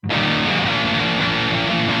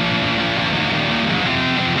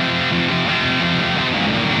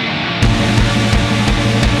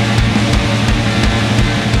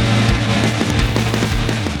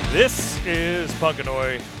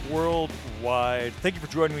Punkanoi worldwide. Thank you for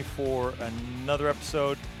joining me for another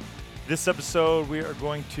episode. This episode, we are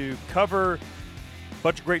going to cover a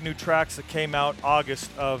bunch of great new tracks that came out August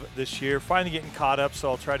of this year. Finally getting caught up, so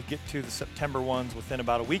I'll try to get to the September ones within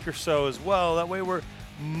about a week or so as well. That way we're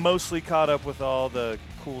mostly caught up with all the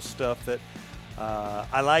cool stuff that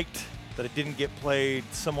I liked, that it didn't get played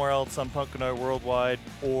somewhere else on Punkanoi Worldwide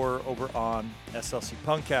or over on SLC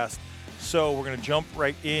Punkcast. So we're going to jump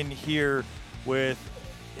right in here with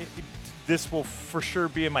this will for sure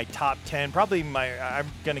be in my top 10, probably I'm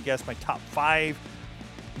going to guess my top 5,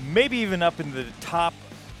 maybe even up in the top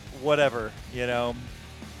whatever,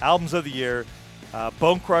 albums of the year.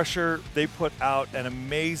 Bone Crusher, they put out an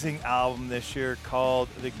amazing album this year called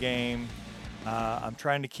The Game. I'm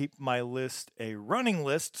trying to keep my list a running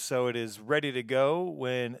list so it is ready to go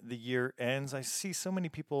when the year ends. I see so many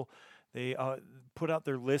people, they put out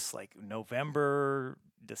their lists like November,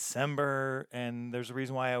 December, and there's a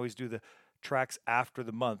reason why I always do the tracks after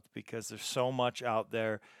the month, because there's so much out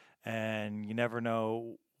there and you never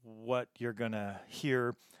know what you're gonna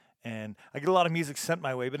hear. And I get a lot of music sent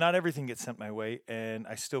my way, but not everything gets sent my way, and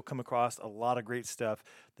I still come across a lot of great stuff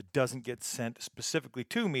that doesn't get sent specifically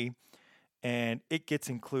to me, and it gets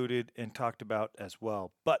included and talked about as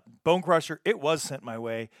well. But Bone Crusher, it was sent my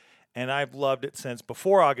way, and I've loved it since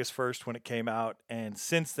before August 1st when it came out. And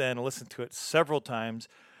since then, I listened to it several times.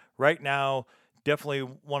 Right now, definitely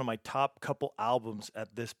one of my top couple albums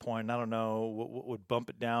at this point. I don't know what would bump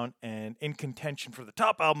it down. And in contention for the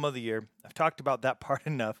top album of the year, I've talked about that part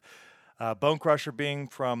enough. Bone Crusher being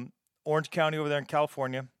from Orange County over there in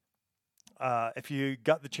California. If you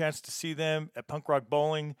got the chance to see them at Punk Rock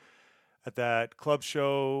Bowling, at that club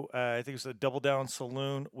show, I think it was a Double Down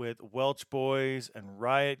Saloon with Welch Boys and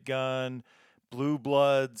Riot Gun, Blue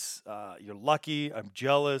Bloods. You're lucky. I'm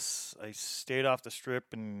jealous. I stayed off the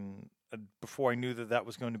strip, and before I knew that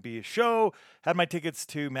was going to be a show, had my tickets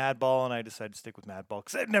to Madball, and I decided to stick with Madball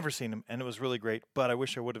because I'd never seen him, and it was really great. But I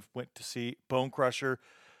wish I would have went to see Bone Crusher.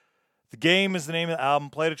 The Game is the name of the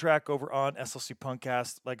album. Played a track over on SLC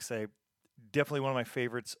Punkcast. Like I say, definitely one of my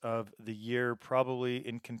favorites of the year, probably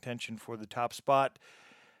in contention for the top spot.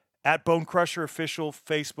 At Bone Crusher Official,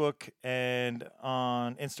 Facebook, and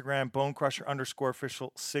on Instagram, Bone Crusher _official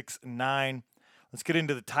 69. Let's get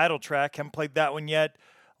into the title track. Haven't played that one yet.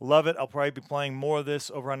 Love it. I'll probably be playing more of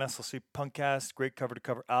this over on SLC Punkcast. Great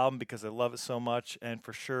cover-to-cover album because I love it so much. And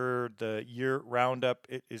for sure, the year roundup,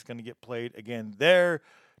 it is going to get played again there.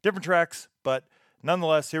 Different tracks, but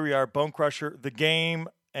nonetheless, here we are. Bone Crusher, The Game,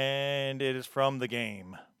 and it is from The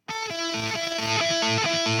Game.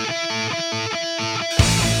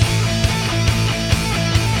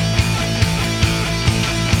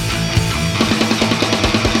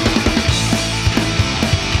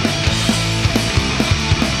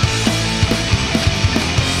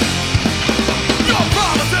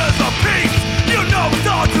 It's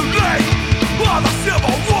all too late. All the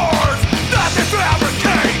civil wars that they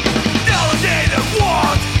fabricate, delegated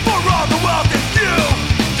wants for all the wealthy few.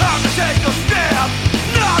 Time to take a stand,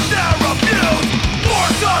 not their abuse.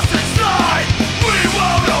 Force us inside, we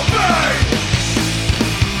won't obey.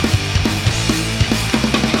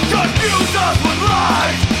 Confuse us with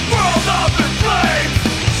lies, world up in flames.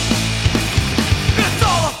 It's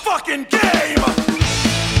all a fucking game.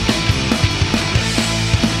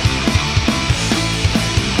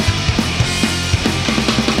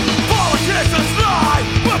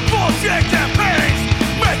 Bullshit campaigns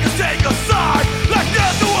make us take a side like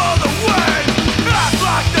there's no other way. Act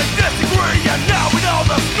like they disagree and now we know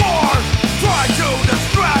the score. Try to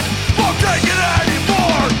distract, won't take it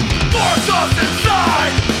anymore. Force us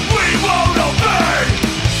inside, we won't obey.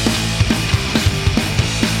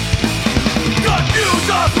 Confuse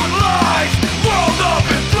us with lies, world up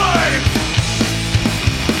in flames.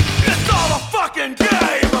 It's all a fucking game.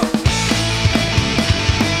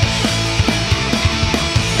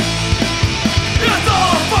 It's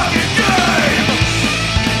all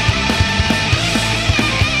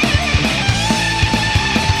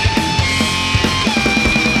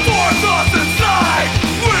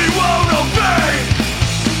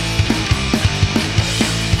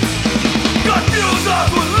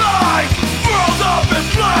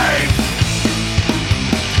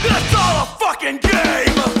a fucking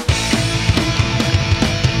game!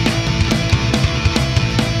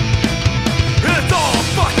 It's all a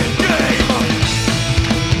fucking game!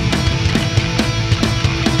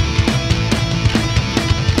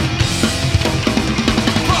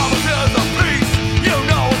 Promises of peace, you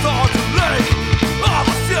know it's all too late. All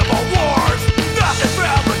the civil wars that they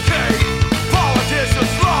fabricate.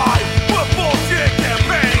 Politicians lie with bullshit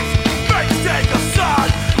campaigns. Make us take a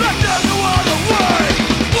side like there's no other way.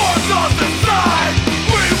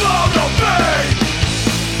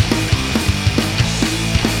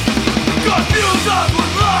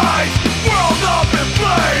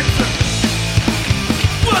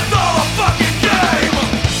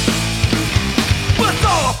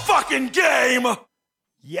 fucking game!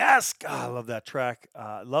 Yes, God, I love that track.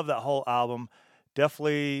 I love that whole album.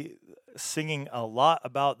 Definitely singing a lot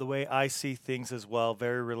about the way I see things as well.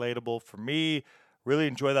 Very relatable for me. Really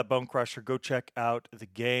enjoy that Bone Crusher. Go check out The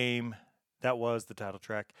Game. That was the title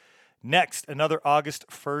track. Next, another August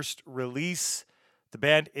 1st release. The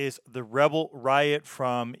band is The Rebel Riot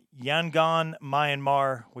from Yangon,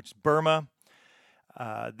 Myanmar, which is Burma.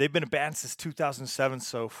 They've been a band since 2007,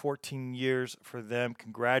 so 14 years for them.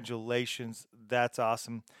 Congratulations. That's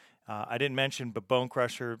awesome. I didn't mention, but Bone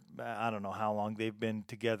Crusher, I don't know how long they've been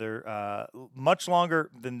together. Much longer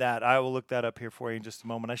than that. I will look that up here for you in just a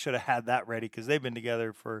moment. I should have had that ready because they've been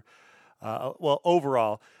together for,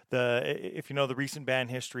 overall. If you know the recent band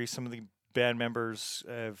history, some of the band members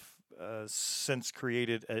have since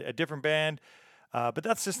created a different band. But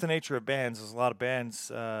that's just the nature of bands. There's a lot of bands,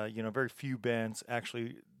 very few bands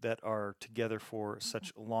actually that are together for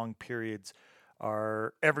such long periods.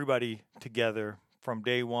 Are everybody together from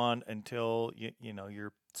day one until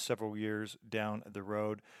you're several years down the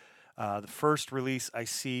road. The first release I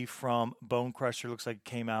see from Bone Crusher looks like it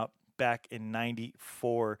came out back in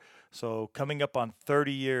 '94. So coming up on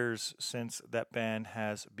 30 years since that band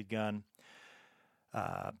has begun.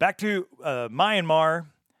 Back to Myanmar.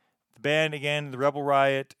 The band, again, The Rebel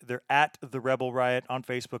Riot. They're at The Rebel Riot on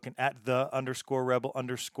Facebook and at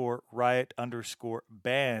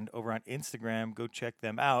 @the_rebel_riot_band over on Instagram. Go check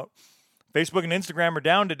them out. Facebook and Instagram are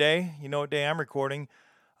down today. You know what day I'm recording.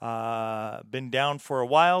 Been down for a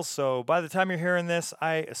while, so by the time you're hearing this,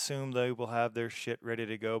 I assume they will have their shit ready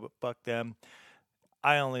to go, but fuck them.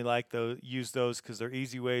 I only use those because they're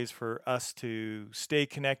easy ways for us to stay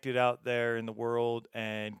connected out there in the world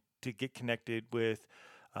and to get connected with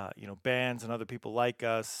bands and other people like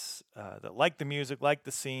us that like the music, like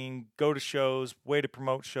the scene, go to shows, way to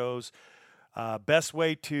promote shows. Best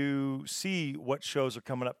way to see what shows are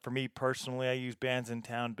coming up for me personally. I use Bands in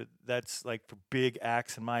Town, but that's like for big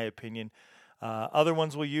acts in my opinion. Other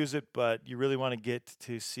ones will use it, but you really want to get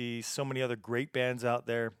to see so many other great bands out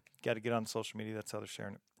there. Got to get on social media. That's how they're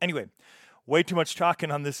sharing it. Anyway, way too much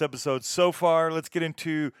talking on this episode so far. Let's get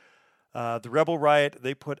into The Rebel Riot.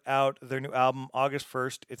 They put out their new album August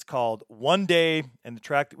 1st. It's called One Day, and the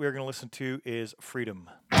track that we're going to listen to is Freedom.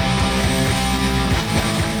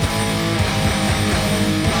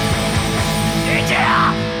 一切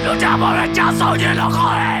都这么人家受尽了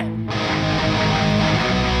害。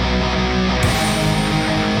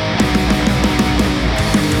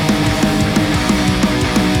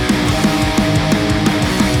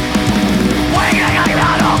我应该看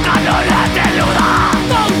到看到人的路的，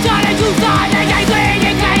动下来就在那改对的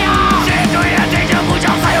改呀，谁对的这就不叫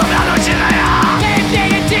才有苗头起来呀，谁对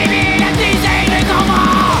的机密的地谁的搞吗？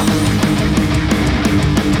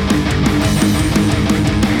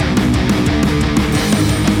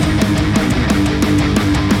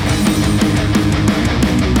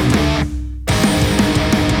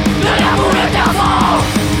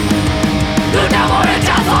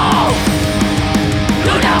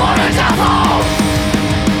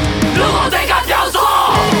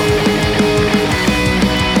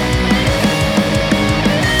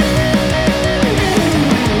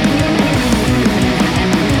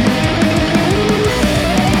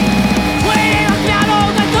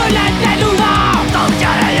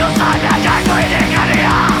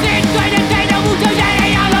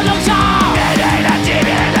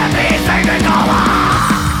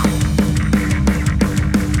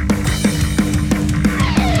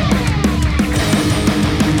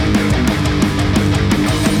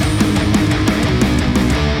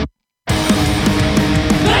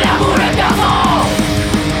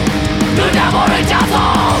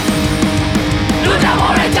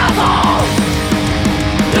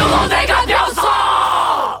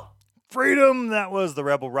 Freedom, that was The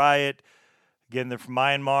Rebel Riot. Again, they're from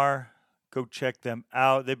Myanmar. Go check them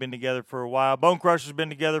out. They've been together for a while. Bone Crusher's been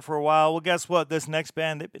together for a while. Well, guess what? This next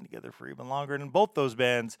band, they've been together for even longer than both those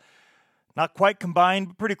bands. Not quite combined,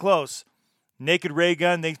 but pretty close. Naked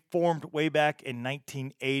Raygun, they formed way back in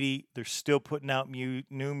 1980. They're still putting out new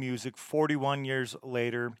music 41 years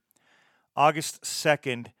later. August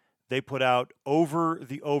 2nd, they put out Over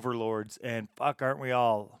the Overlords, and fuck, aren't we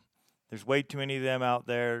all? There's way too many of them out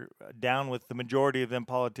there, down with the majority of them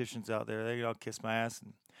politicians out there. They all kiss my ass.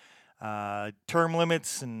 And, term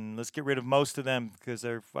limits, and let's get rid of most of them because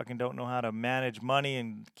they fucking don't know how to manage money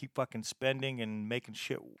and keep fucking spending and making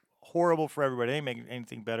shit horrible for everybody. They ain't making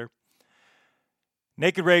anything better.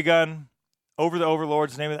 Naked Raygun, Over the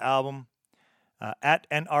Overlords, name of the album. At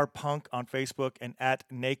NR Punk on Facebook and at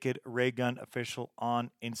Naked Raygun Official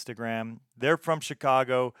on Instagram. They're from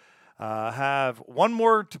Chicago. Have one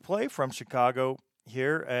more to play from Chicago.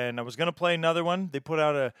 here, and I was going to play another one. They put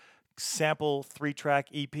out a sample 3-track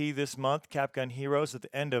EP this month, Capgun Heroes, at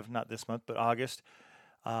the end of, not this month, but August.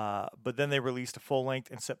 But then they released a full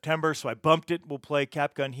length in September, so I bumped it. We'll play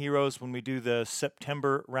Capgun Heroes when we do the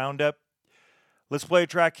September roundup. Let's play a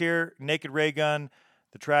track here, Naked Raygun.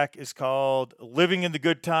 The track is called Living in the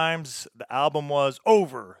Good Times. The album was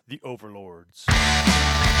Over the Overlords.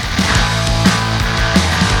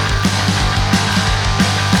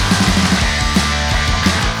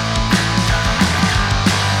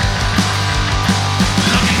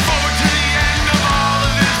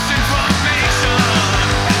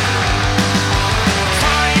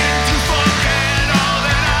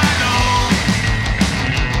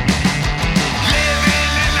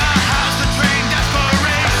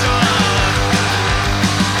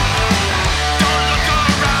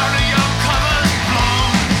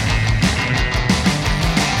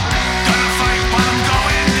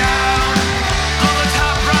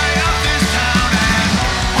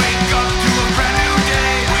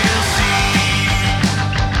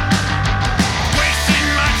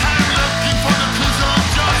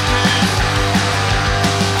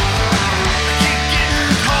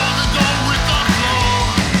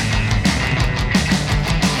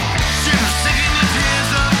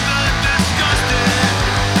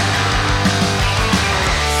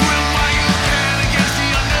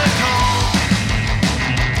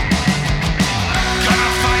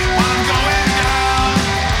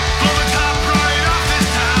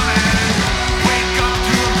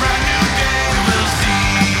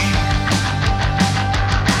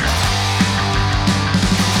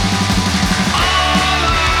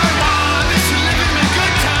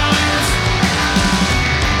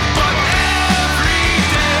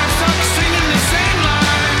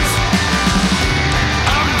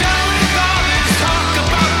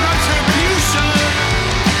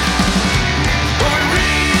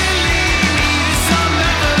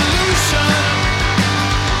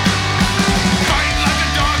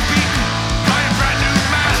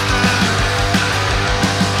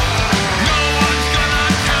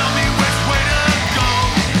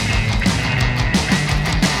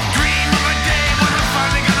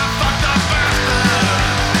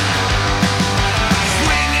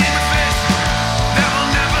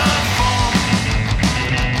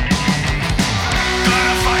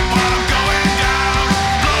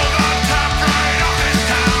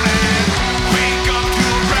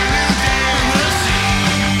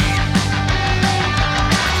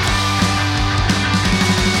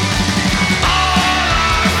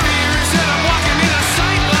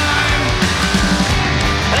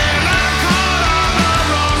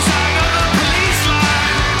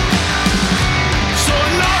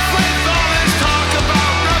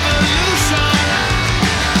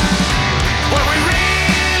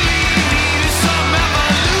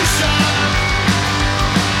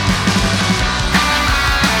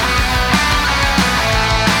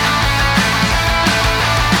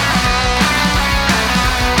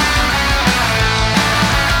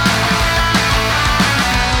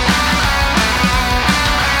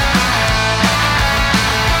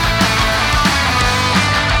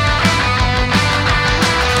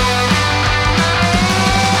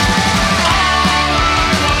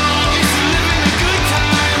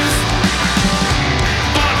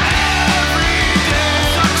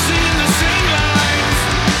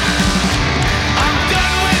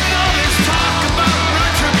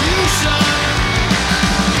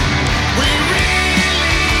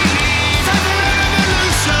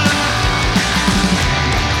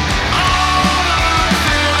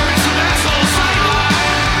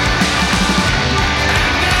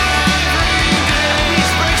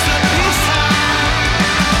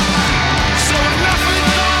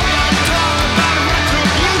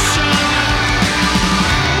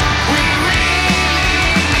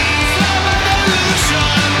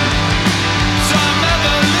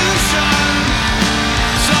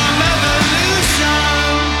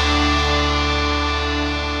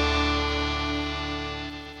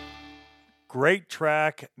 Great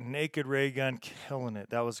track, Naked Raygun, killing it.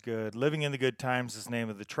 That was good. Living in the Good Times is the name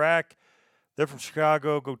of the track. They're from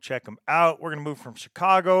Chicago. Go check them out. We're going to move from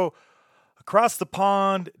Chicago across the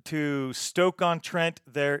pond to Stoke-on-Trent.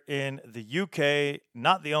 They're in the UK.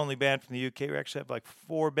 Not the only band from the UK. We actually have like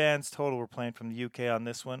 4 bands total we're playing from the UK on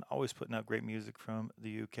this one. Always putting out great music from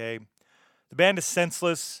the UK. The band is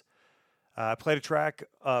Senseless. I played a track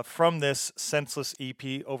from this Senseless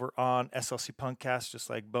EP over on SLC Punkcast, just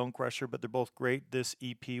like Bone Crusher, but they're both great. This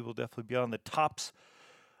EP will definitely be on the tops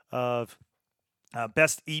of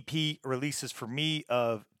best EP releases for me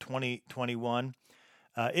of 2021.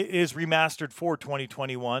 It is remastered for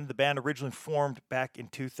 2021. The band originally formed back in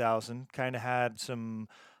 2000, kind of had some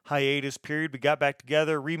hiatus period. We got back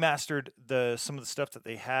together, remastered some of the stuff that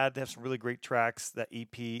they had. They have some really great tracks. That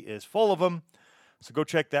EP is full of them. So go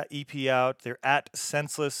check that EP out. They're at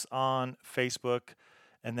Senseless on Facebook,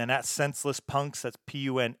 and then at Senseless Punks, that's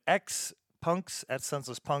Punx Punks, at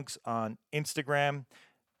Senseless Punks on Instagram.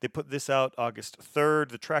 They put this out August 3rd.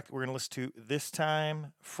 The track that we're going to listen to this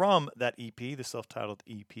time from that EP, the self-titled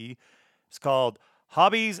EP, is called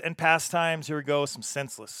Hobbies and Pastimes. Here we go, some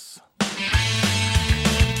Senseless.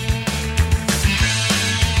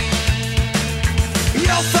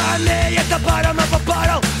 You'll find me at the bottom of a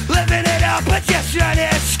bottle, living it up, but just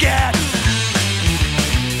running scared.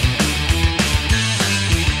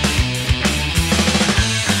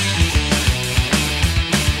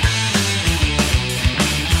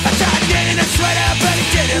 I tried getting a sweater, but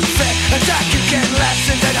it didn't fit. I tried to get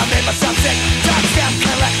lessons, and I made myself sick. Time stamp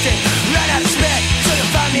collecting, ran out of spit. So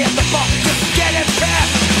you'll find me at the bar, just getting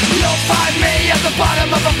pissed. You'll find me at the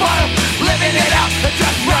bottom of a bottle, living it up, and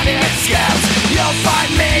just running scams. You'll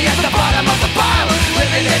find me at the bottom of the bottle,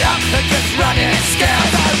 living it up and just running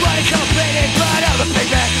scams. I wanted completed, but I'm a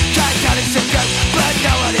big man. Tried counting some good, but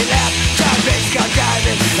nobody laughed. Tried base gun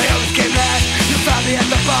diving, I always came last. You found me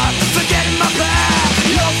at the bar, forgetting my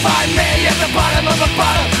past. You'll find me at the bottom of a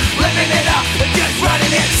bottle, living it up and just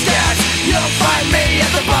running scams. You'll find me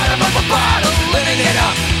at the bottom of a bottle, living it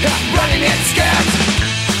up and running scams.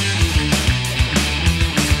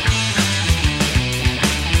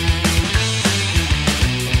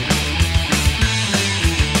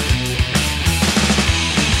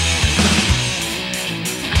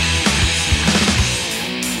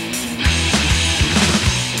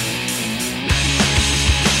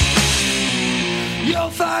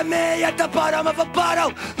 Find me at the bottom of a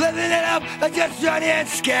bottle, living it up and just running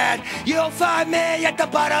scared. You'll find me at the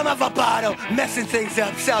bottom of a bottle, messing things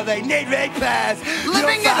up so they need repairs.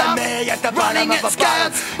 Living it up, me at the bottom of a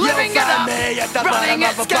bottle. Living it up, me at the bottom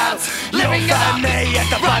of a bottle. Living it up, me at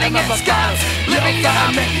the bottom of a bottle. Living it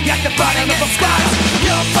up, me at the bottom of a bottle.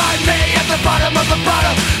 You'll find me at the bottom of a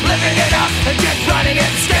bottle, living it up and just running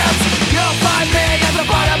scared. You'll find me at the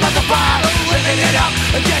bottom of the bottle, living it up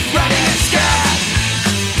and just running scared.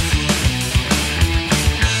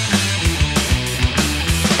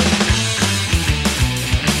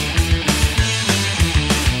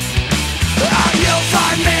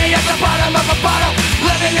 Find me at the bottom of a bottle,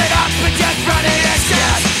 living it up and just running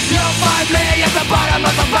scared. You'll find me at the bottom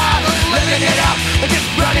of a bottle, living it up and just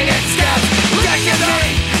running scared. Look at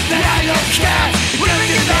me, that I don't care. Look at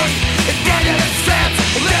me, it's getting scared.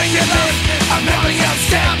 Look at me, I'm moving up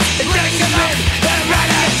steps. Look at me, I'm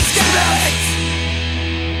running scared.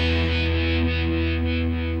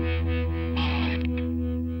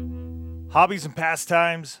 Hobbies and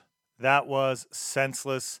Pastimes. That was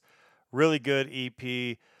Senseless. Really good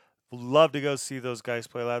EP. Love to go see those guys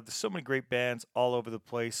play live. There's so many great bands all over the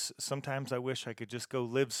place. Sometimes I wish I could just go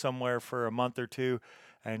live somewhere for a month or two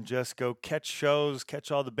and just go catch shows,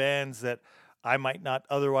 catch all the bands that I might not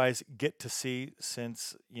otherwise get to see,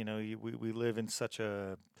 since, you know, we live in such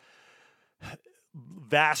a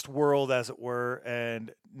vast world, as it were,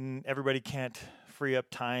 and everybody can't free up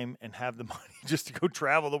time and have the money just to go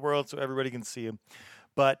travel the world so everybody can see them.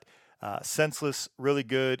 But Senseless, really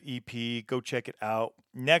good EP. Go check it out.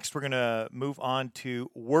 Next, we're going to move on to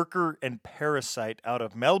Worker and Parasite out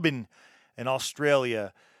of Melbourne in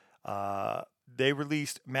Australia. They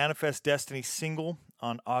released Manifest Destiny single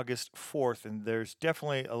on August 4th, and there's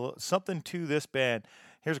definitely something to this band.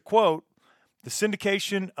 Here's a quote. The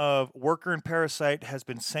syndication of Worker and Parasite has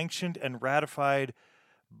been sanctioned and ratified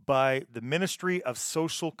by the Ministry of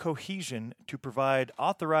Social Cohesion to provide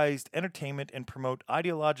authorized entertainment and promote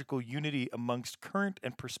ideological unity amongst current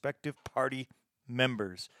and prospective party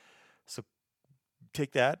members. So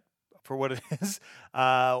take that for what it is.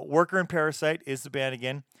 Worker and Parasite is the band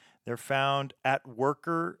again. They're found at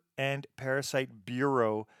Worker and Parasite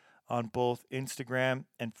Bureau on both Instagram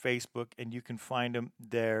and Facebook, and you can find them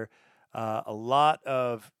there.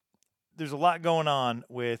 There's a lot going on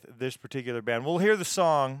with this particular band. We'll hear the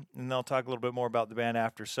song, and then I'll talk a little bit more about the band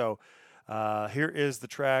after. So here is the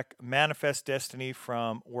track, Manifest Destiny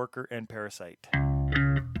from Worker and Parasite.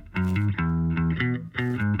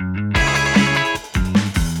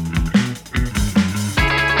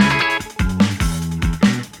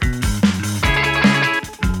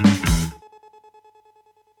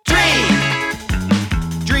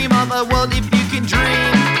 Dream of a world if you can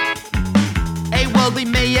dream. A world we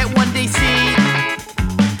may yet one day see.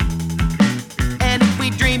 And if we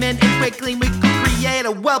dream it quickly, we could create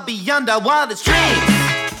a world beyond our wildest dreams.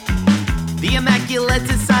 the immaculate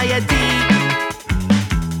society,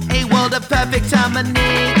 a world of perfect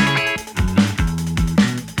harmony.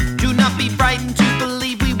 Do not be frightened to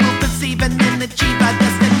believe we will perceive and then achieve our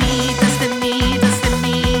destiny, destiny,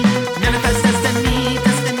 destiny. Manifest destiny,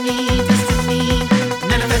 destiny, destiny.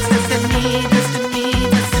 Manifest destiny, destiny,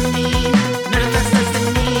 destiny. Manifest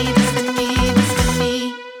destiny, destiny,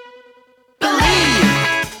 destiny.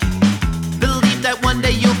 Believe that one day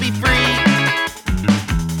you'll be free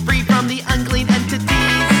from the unclean entities.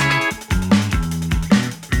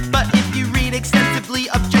 But if you read extensively,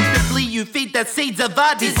 objectively, you feed the seeds of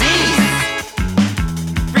our disease.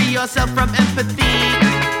 Free yourself from empathy.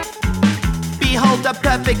 Behold a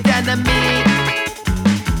perfect enemy.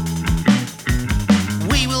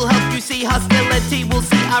 We will help you see hostility. We'll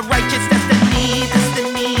see our righteous destiny,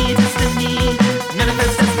 destiny, destiny.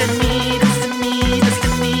 Manifest destiny, destiny,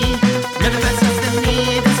 destiny. Manifest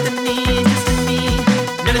destiny, destiny, destiny.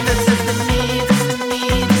 Manifest destiny, destiny,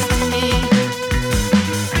 destiny.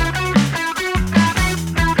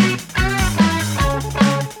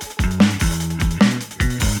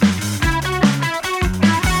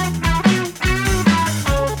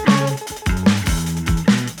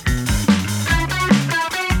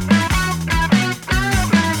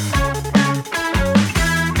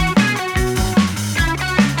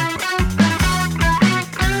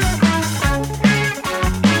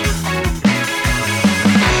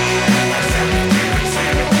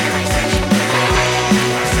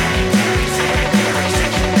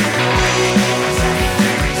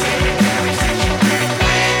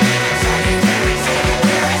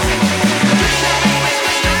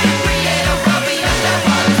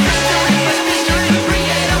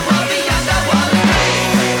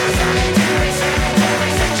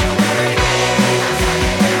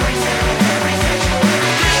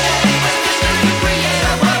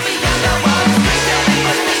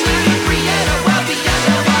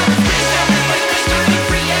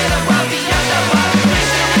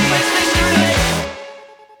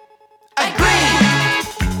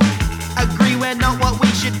 Agree we're not what we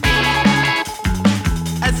should be.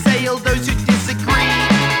 Assail those who disagree.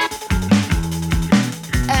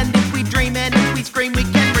 And if we dream and if we scream, we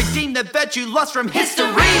can redeem the virtue lost from history.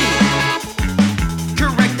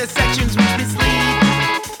 Correct the sections which mislead.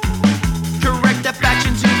 Correct the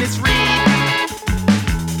factions who misread.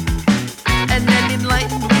 And then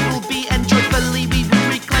enlightened we will be, and joyfully we will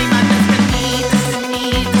reclaim our destiny,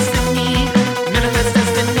 destiny, destiny. Manifest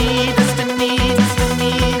destiny, destiny,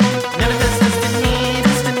 destiny. Manifest destiny,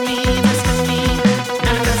 destiny, destiny.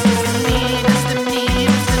 Manifest destiny, destiny,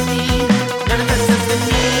 destiny. Manifest destiny,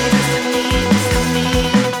 destiny, destiny. Manifest destiny, destiny, destiny.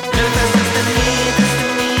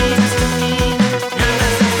 Manifest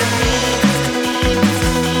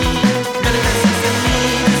destiny,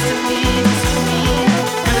 destiny, destiny.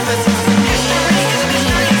 Manifest destiny, destiny, destiny. Manifest destiny,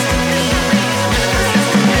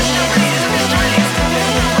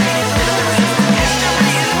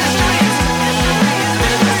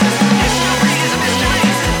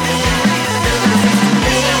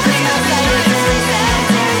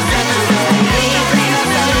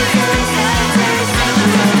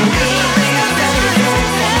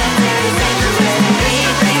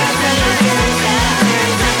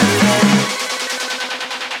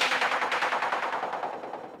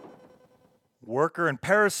 Worker and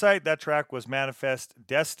Parasite. That track was Manifest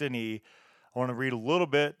Destiny. I want to read a little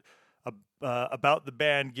bit about the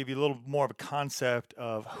band, give you a little more of a concept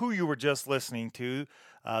of who you were just listening to.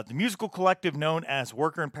 The musical collective known as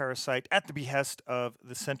Worker and Parasite, at the behest of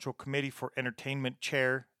the Central Committee for Entertainment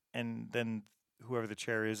Chair, and then whoever the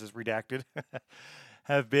chair is redacted,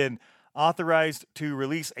 have been authorized to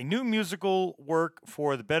release a new musical work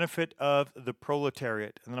for the benefit of the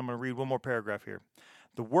proletariat. And then I'm going to read one more paragraph here.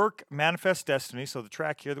 The work Manifest Destiny, so the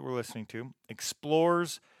track here that we're listening to,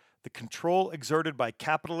 explores the control exerted by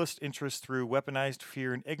capitalist interests through weaponized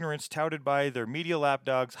fear and ignorance touted by their media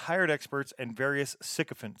lapdogs, hired experts, and various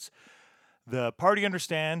sycophants. The party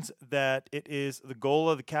understands that it is the goal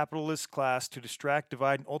of the capitalist class to distract,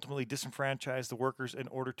 divide, and ultimately disenfranchise the workers in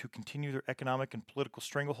order to continue their economic and political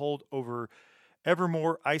stranglehold over ever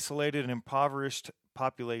more isolated and impoverished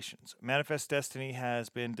populations. Manifest Destiny has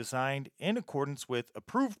been designed in accordance with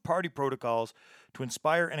approved party protocols to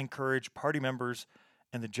inspire and encourage party members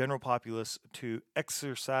and the general populace to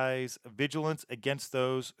exercise vigilance against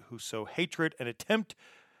those who sow hatred and attempt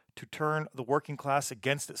to turn the working class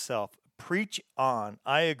against itself. Preach on.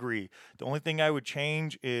 I agree. The only thing I would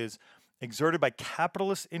change is exerted by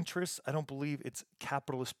capitalist interests. I don't believe it's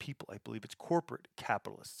capitalist people. I believe it's corporate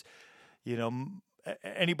capitalists.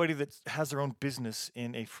 Anybody that has their own business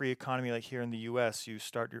in a free economy like here in the U.S., you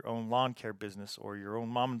start your own lawn care business or your own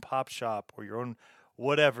mom and pop shop or your own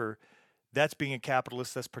whatever. That's being a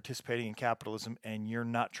capitalist. That's participating in capitalism, and you're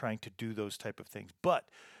not trying to do those type of things. But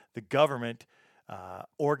the government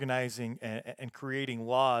organizing and creating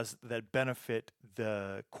laws that benefit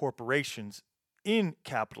the corporations in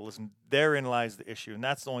capitalism, therein lies the issue. And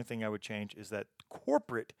that's the only thing I would change, is that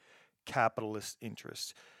corporate capitalist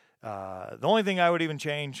interests. The only thing I would even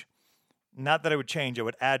change, not that I would change, I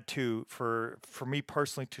would add to, for me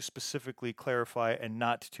personally, to specifically clarify and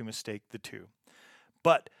not to mistake the two.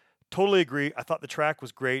 But totally agree. I thought the track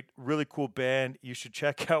was great. Really cool band. You should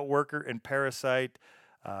check out Worker and Parasite.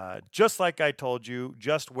 Just like I told you,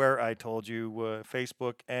 just where I told you,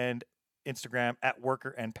 Facebook and Instagram at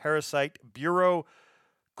Worker and Parasite Bureau.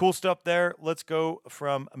 Cool stuff there. Let's go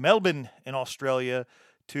from Melbourne in Australia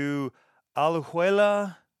to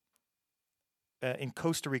Alajuela in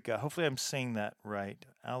Costa Rica. Hopefully I'm saying that right.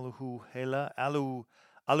 Alajuela.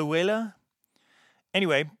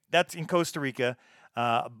 Anyway, that's in Costa Rica.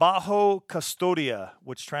 Bajo Custodia,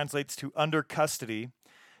 which translates to under custody.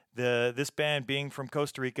 This band being from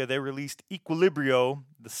Costa Rica, they released Equilibrio,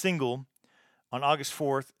 the single, on August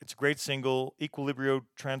 4th. It's a great single. Equilibrio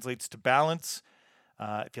translates to balance.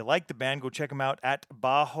 If you like the band, go check them out at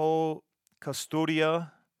Bajo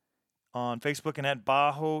Custodia on Facebook and at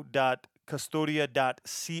bajo.custodia.cr.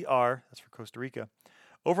 That's for Costa Rica.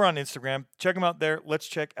 Over on Instagram. Check them out there. Let's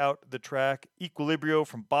check out the track Equilibrio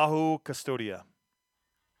from Bajo Custodia.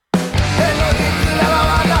 En lo que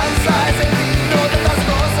inclinaba balanza es el destino de las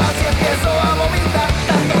cosas y empiezo a vomitar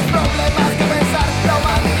tantos problemas que pensar. La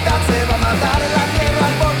humanidad se va a matar, la tierra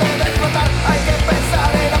al borde de explotar. Hay que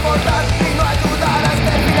pensar en aportar y no ayudar a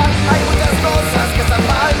exterminar. Hay muchas cosas que están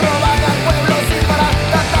mal, roban al pueblo sin parar.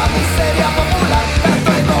 Tanta miseria popular, tanto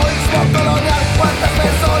egoísmo colonial. Cuántas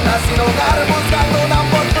personas sin hogar buscando una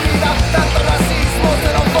oportunidad. Tanto racismo,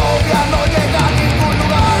 xenofobia, no llega a ningún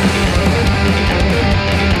lugar.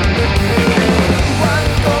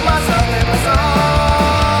 ¿Cuánto más ha de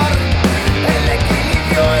pasar? El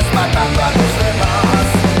equilibrio es matando a los demás.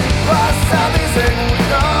 Basta de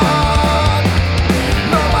inseguridad.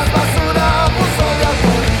 No más basura, abuso de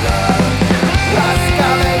autoridad. Las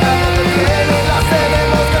cadenas no detienen, las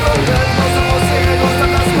tenemos que romper. No somos ciegos,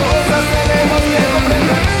 tantas cosas tenemos que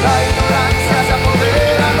comprender. La ignorancia se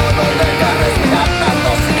apodera, no nos deja respirar. Tanto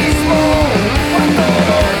cinismo, cuánto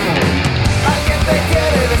dolor. Alguien te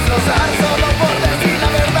quiere destrozar solo por decir la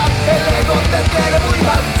verdad. El ego te tiene muy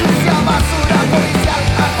mal, sucia basura policial.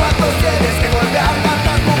 ¿A cuántos tienes que golpear?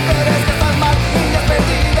 Tantas mujeres que están mal, niñas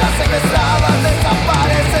perdidas, secuestradas,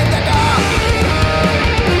 desaparecen de acá.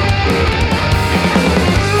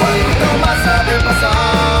 ¿Cuánto más ha de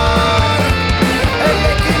pasar? El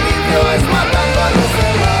equilibrio es matando a los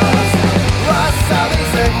demás. Basta de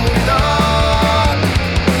inseguridad.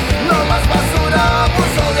 No más basura,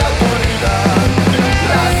 abuso de autoridad.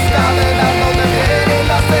 Las cadenas no detienen,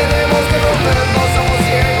 las tenemos que romper. No somos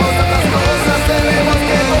ciegos, tantas cosas tenemos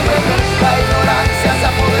que comprender. La ignorancia se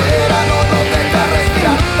apodera, no nos deja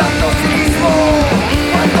respirar. Tanto cinismo,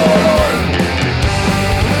 cuánto dolor.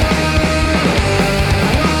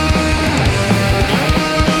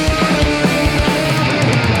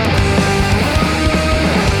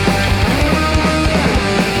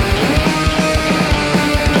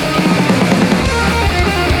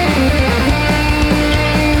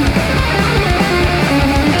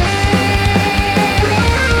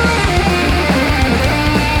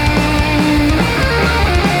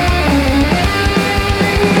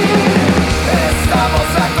 Estamos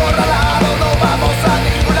acorralados, no vamos a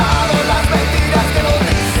ningún lado. Las mentiras que nos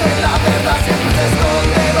dicen, la verdad siempre se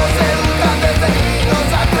esconde. Nos educan desde niños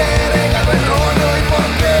a creer en algo erróneo. ¿Y por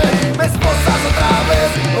qué me esposas otra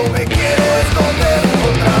vez? O me quiero esconder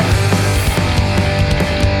otra vez.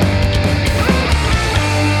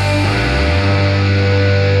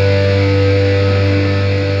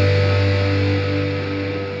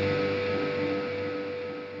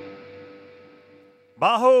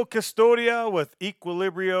 Bajo Custodia with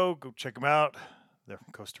Equilibrio. Go check them out. They're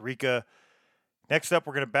from Costa Rica. Next up,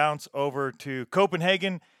 we're going to bounce over to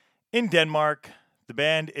Copenhagen in Denmark. The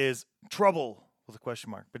band is Trouble with a question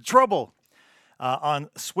mark, but Trouble. On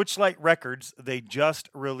Switchlight Records, they just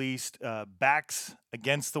released Backs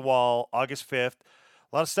Against the Wall, August 5th.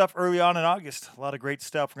 A lot of stuff early on in August. A lot of great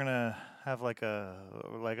stuff. We're going to have like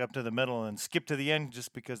up to the middle and skip to the end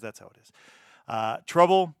just because that's how it is.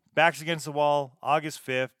 Trouble, Backs Against the Wall, August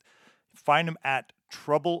 5th. Find them at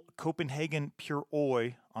Trouble Copenhagen Pure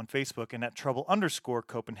Oi on Facebook and at Trouble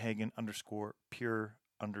 _Copenhagen _Pure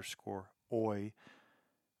 _Oi.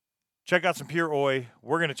 check out some Pure Oi.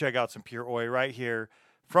 We're going to check out some Pure Oi right here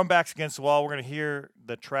from Backs Against the Wall. We're going to hear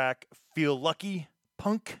the track Feel Lucky,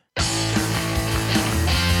 Punk.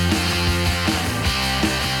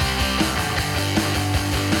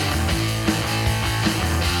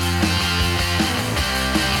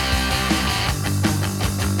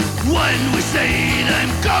 When we see them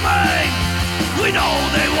coming, we know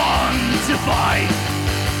they want to fight.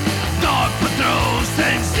 Dog patrols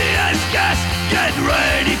and CS gas, get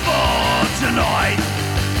ready for tonight.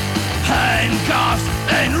 Handcuffs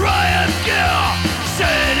and riot gear,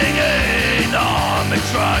 sitting in armored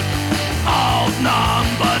truck.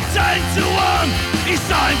 Outnumbered 10 to 1, it's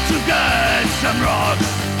time to get some rocks.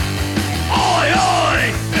 Oi, oi,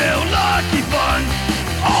 feel lucky fun.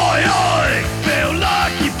 Oi, oi, feel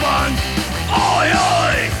lucky fun. Oi,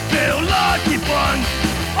 oi, feel lucky fun.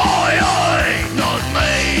 Oi, oi, not me.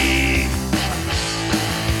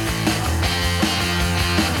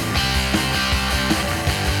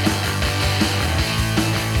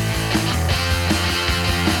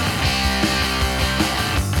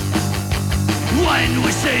 When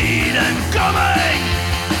we see them coming,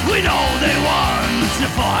 we know they want to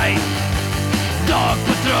fight. Dog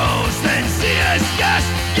patrols and CS gas,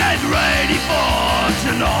 get ready for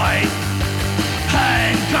tonight.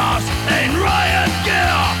 Handcuffs and riot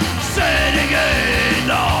gear, sitting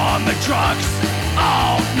in armored trucks.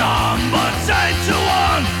 Outnumbered 10 to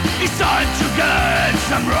 1, it's time to get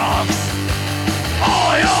some rocks.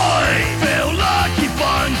 Oi, oi, feel lucky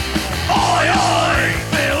fun. Oi, oi,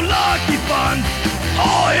 feel lucky fun.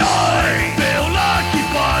 Oi, oi, feel lucky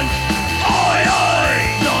fun. Oi, oi,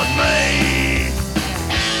 not me.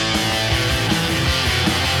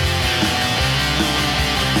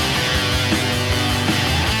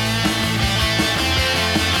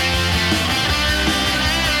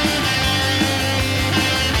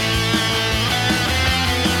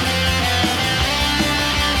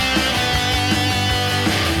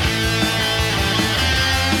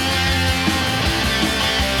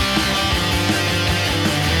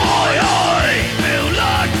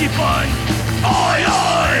 Fun. Oi,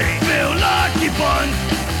 oi, feel lucky fun.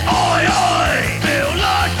 Oi, oi, feel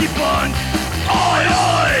lucky fun. Oi,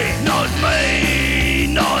 oi, not me,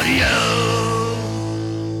 not you.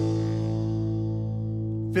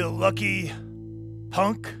 Feel Lucky,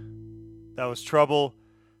 Punk. That was Trouble.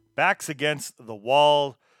 Backs Against the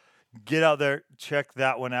Wall. Get out there, check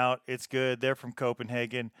that one out. It's good. They're from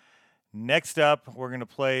Copenhagen. Next up, we're going to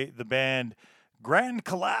play the band Grand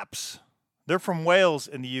Collapse. They're from Wales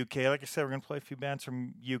in the UK. Like I said, we're going to play a few bands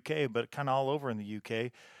from UK, but kind of all over in the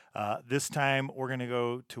UK. This time, we're going to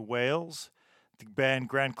go to Wales. The band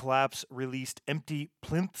Grand Collapse released Empty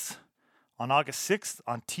Plinths on August 6th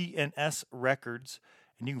on TNS Records.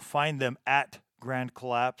 And you can find them at Grand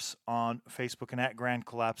Collapse on Facebook and at Grand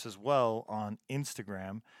Collapse as well on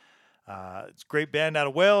Instagram. It's a great band out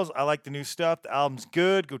of Wales. I like the new stuff. The album's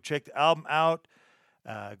good. Go check the album out.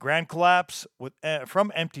 Grand Collapse with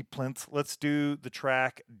from Empty Plinths. Let's do the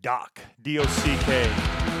track Dock, D-O-C-K.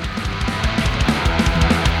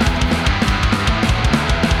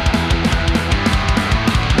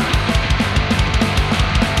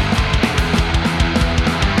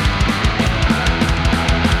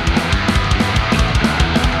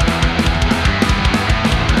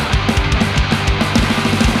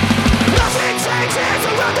 Nothing changes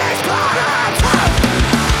around this planet.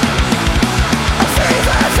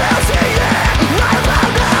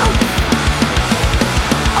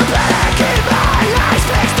 I'm better keep my eyes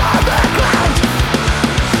fixed on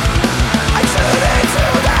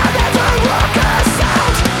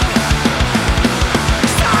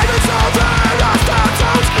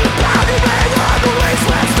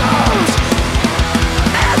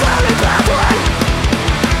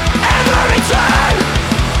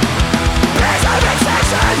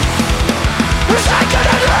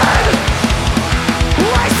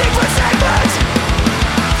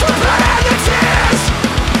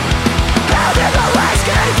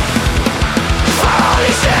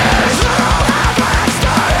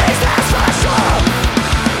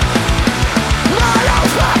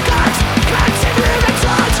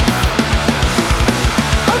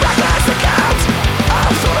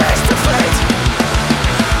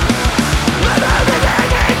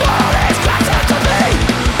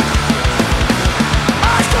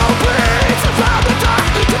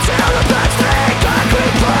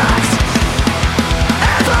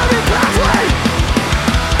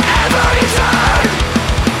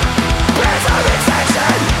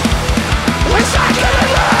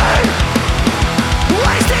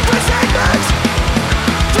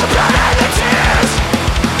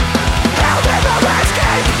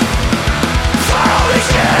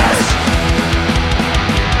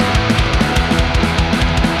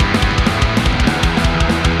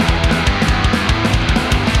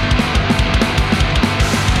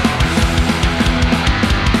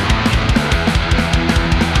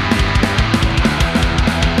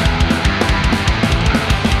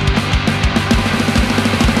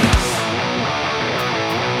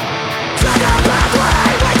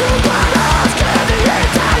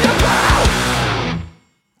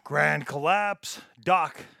Collapse,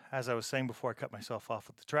 Doc, as I was saying before I cut myself off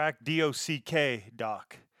with the track, D-O-C-K,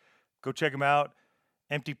 Doc. Go check him out.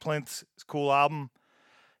 Empty Plinth's cool album.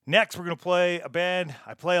 Next, we're going to play a band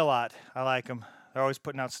I play a lot. I like them. They're always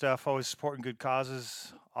putting out stuff, always supporting good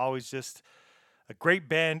causes, always just a great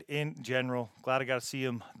band in general. Glad I got to see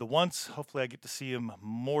them the once. Hopefully I get to see them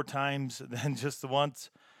more times than just the once.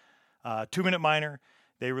 2 Minute Minor.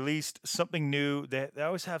 They released something new. They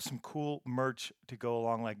always have some cool merch to go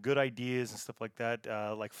along, like good ideas and stuff like that.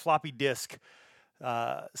 Like floppy disk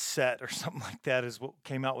set or something like that is what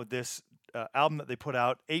came out with this album that they put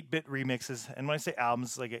out. 8-bit remixes. And when I say albums,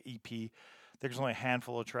 it's like an EP. There's only a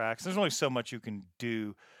handful of tracks. There's only so much you can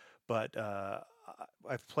do. But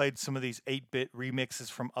I've played some of these 8-bit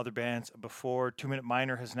remixes from other bands before. 2 Minute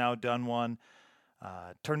Minor has now done one.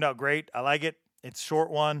 Turned out great. I like it. It's a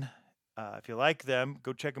short one. If you like them,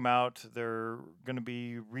 go check them out. They're going to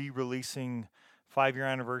be re-releasing 5-year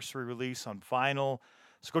anniversary release on vinyl.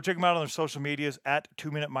 So go check them out on their social medias at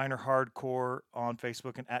 2 Minute Minor Hardcore on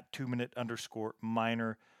Facebook and at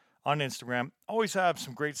 2minute_minor on Instagram. Always have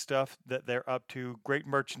some great stuff that they're up to. Great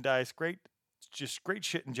merchandise, just great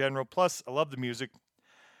shit in general. Plus, I love the music.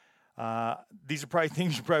 These are probably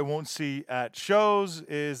things you probably won't see at shows,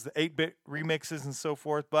 is the 8-bit remixes and so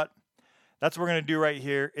forth, but that's what we're going to do right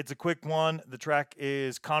here. It's a quick one. The track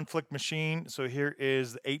is Conflict Machine. So here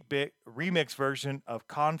is the 8-bit remix version of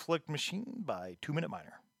Conflict Machine by 2 Minute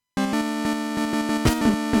Minor.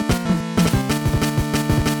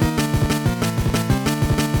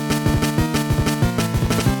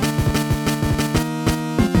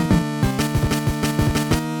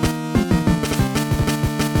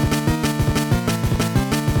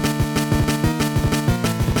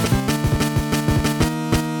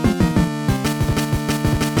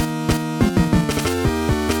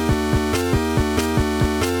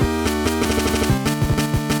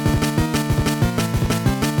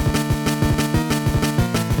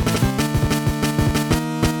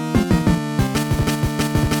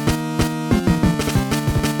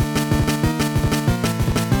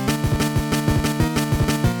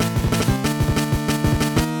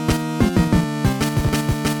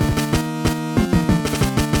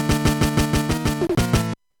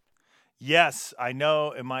 Yes, I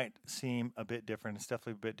know it might seem a bit different. It's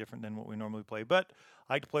definitely a bit different than what we normally play, but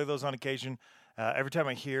I like to play those on occasion. Every time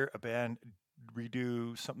I hear a band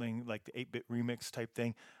redo something like the 8-bit remix type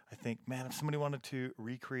thing, I think, man, if somebody wanted to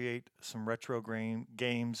recreate some retro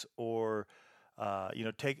games or,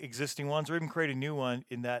 take existing ones or even create a new one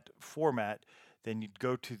in that format, then you'd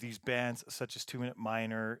go to these bands such as 2 Minute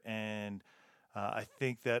Minor, and I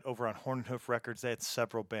think that over on Horn and Hoof Records, they had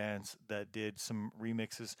several bands that did some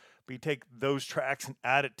remixes. But you take those tracks and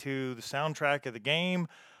add it to the soundtrack of the game,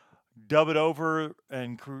 dub it over,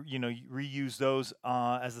 and reuse those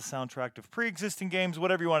as the soundtrack of pre-existing games.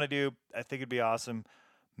 Whatever you want to do, I think it'd be awesome.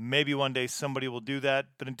 Maybe one day somebody will do that.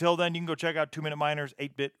 But until then, you can go check out 2 Minute Minor's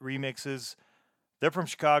 8-bit remixes. They're from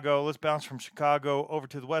Chicago. Let's bounce from Chicago over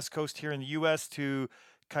to the West Coast here in the U.S. to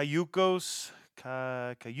Cayucos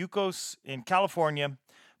in California.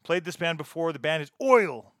 Played this band before. The band is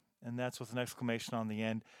Oil, and that's with an exclamation on the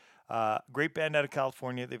end. Great band out of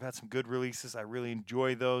California. They've had some good releases. I really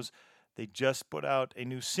enjoy those. They just put out a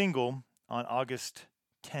new single on August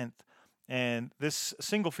 10th, and this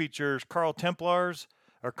single features Carl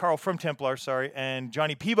from Templar, and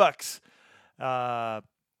Johnny P-Bucks.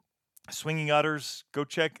 Swinging Utters. Go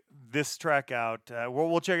check this track out.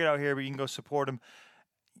 We'll check it out here, but you can go support them.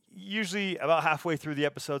 Usually about halfway through the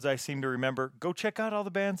episodes, I seem to remember, go check out all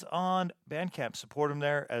the bands on Bandcamp. Support them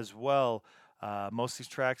there as well. Most of these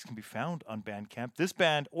tracks can be found on Bandcamp. This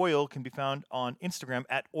band, Oil, can be found on Instagram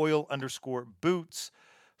at oil_boots.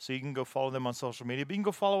 So you can go follow them on social media. But you can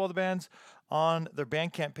go follow all the bands on their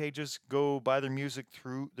Bandcamp pages. Go buy their music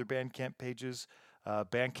through their Bandcamp pages.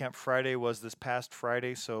 Bandcamp Friday was this past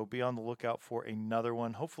Friday, so be on the lookout for another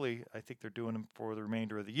one. Hopefully, I think they're doing them for the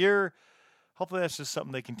remainder of the year. Hopefully that's just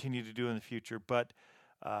something they continue to do in the future. But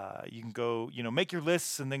you can go, make your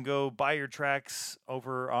lists and then go buy your tracks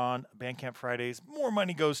over on Bandcamp Fridays. More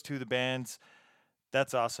money goes to the bands.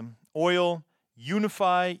 That's awesome. Oil,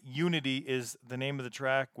 Unify, Unity is the name of the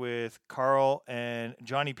track with Carl and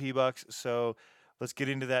Johnny P-Bucks. So let's get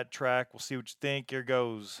into that track. We'll see what you think. Here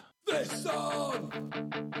goes. This song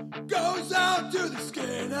goes out to the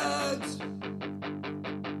skinheads.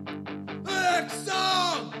 The next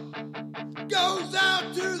song goes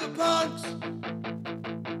out to the punks.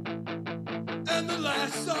 And the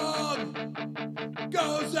last song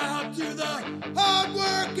goes out to the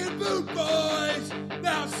hard-working boot boys.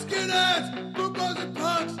 Now skinheads, boot boys and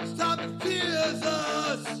punks, it's time to tease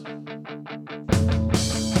us.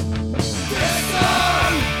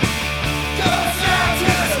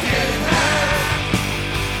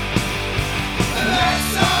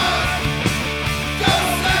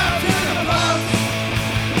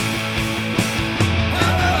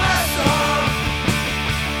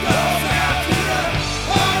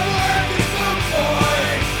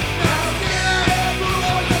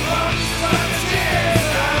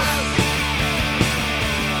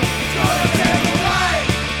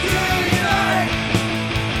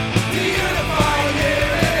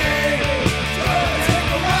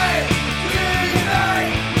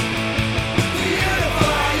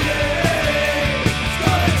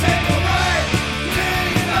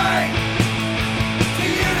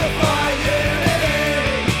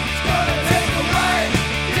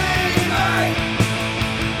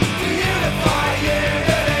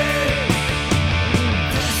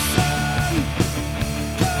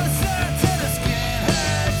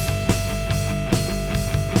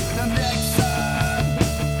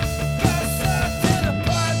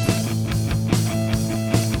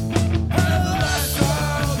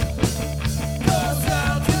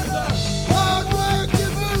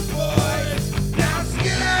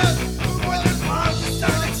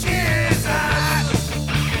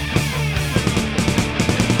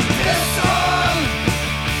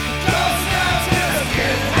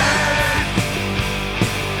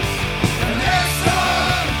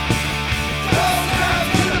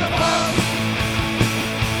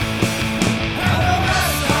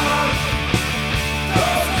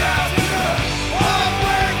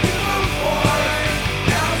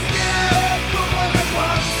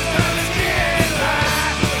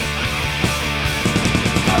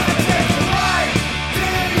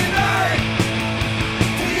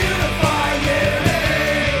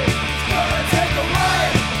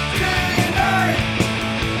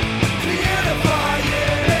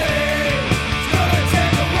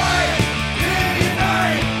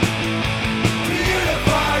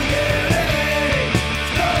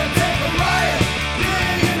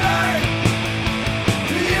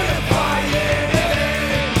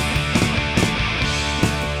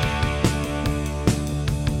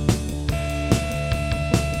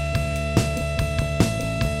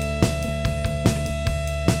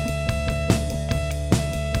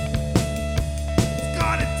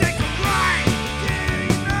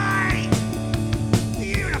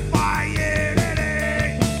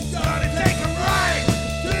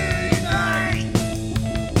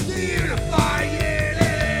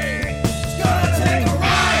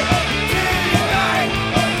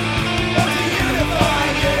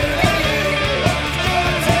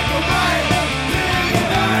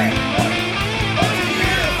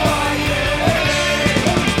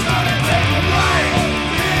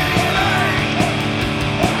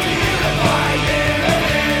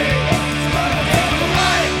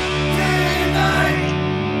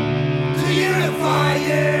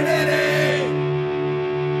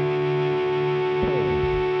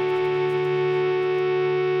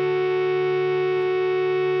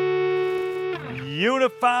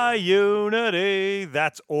 Phi Unity.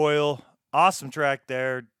 That's Oil. Awesome track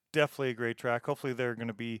there. Definitely a great track. Hopefully they're going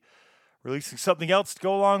to be releasing something else to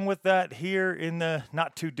go along with that here in the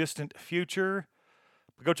not too distant future.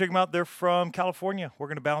 But go check them out. They're from California. We're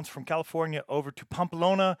going to bounce from California over to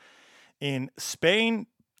Pamplona in Spain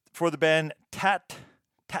for the band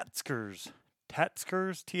Tatskers.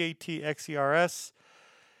 Tatskers, Tatxers.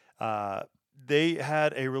 They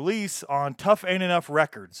had a release on Tough Ain't Enough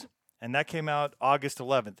Records, and that came out August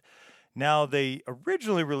 11th. Now, they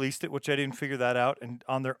originally released it, which I didn't figure that out, and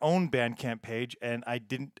on their own Bandcamp page, and I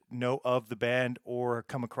didn't know of the band or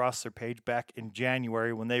come across their page back in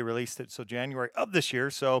January when they released it, so January of this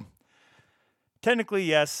year. So technically,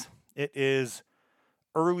 yes, it is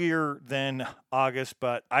earlier than August,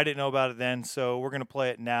 but I didn't know about it then, so we're going to play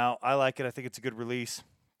it now. I like it. I think it's a good release.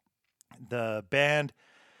 The band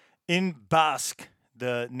in Basque,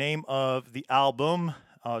 the name of the album,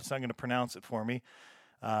 it's not going to pronounce it for me.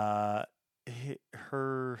 Iruz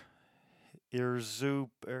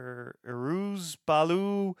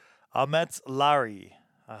Balu Amets Lari.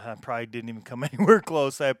 I probably didn't even come anywhere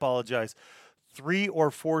close. I apologize. 3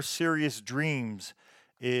 or 4 Serious Dreams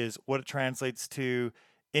is what it translates to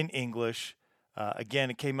in English. Again,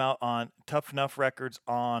 it came out on Tough Enough Records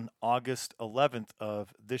on August 11th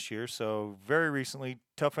of this year, so very recently.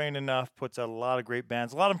 Tough Ain't Enough puts out a lot of great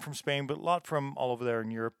bands, a lot of them from Spain, but a lot from all over there in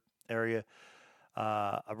Europe area.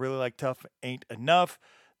 I really like Tough Ain't Enough.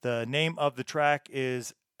 The name of the track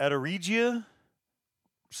is Eteregia,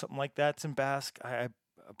 something like that. It's in Basque. I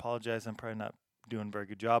apologize, I'm probably not doing a very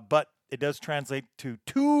good job, but it does translate to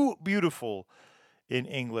Too Beautiful in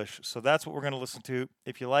English. So that's what we're going to listen to.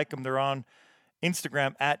 If you like them, they're on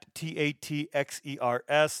Instagram at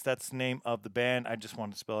TATXERS. That's the name of the band. I just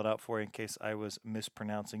wanted to spell it out for you in case I was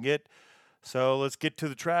mispronouncing it. So let's get to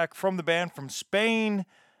the track from the band from Spain.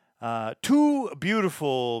 Too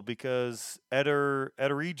Beautiful, because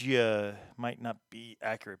Eteregia might not be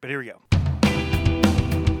accurate. But here we go.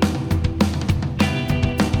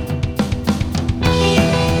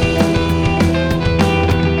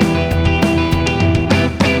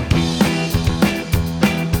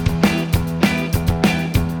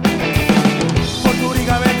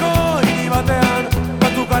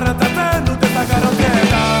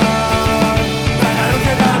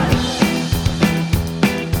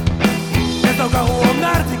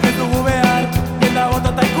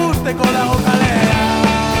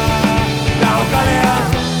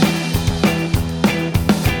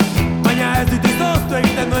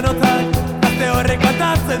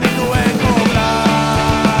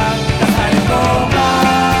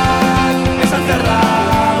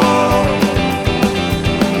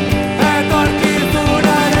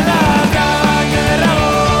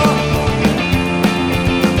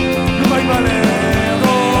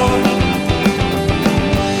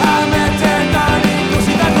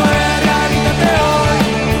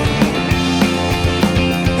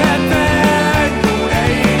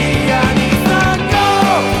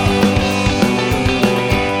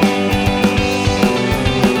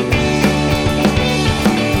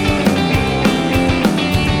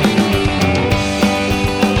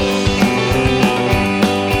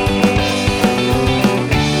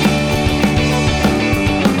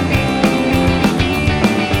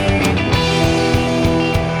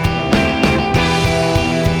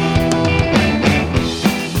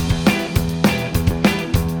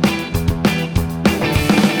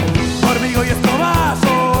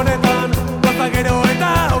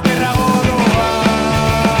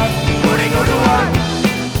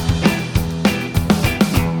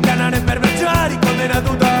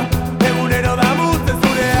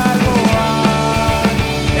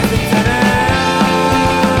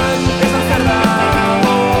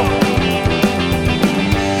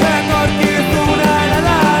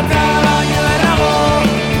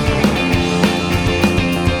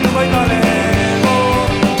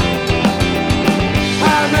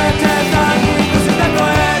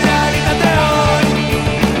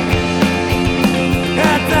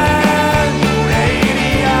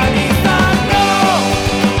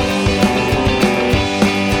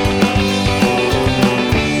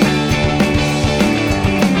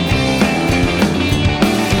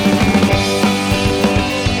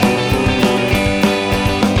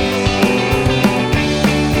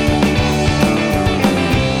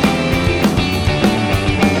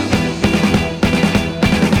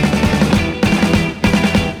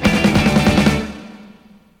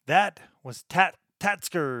 That was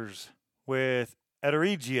Tatskers with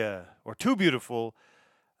Eteregia, or Too Beautiful.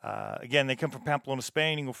 Again, they come from Pamplona,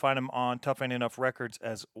 Spain. You can find them on Tough Ain't Enough Records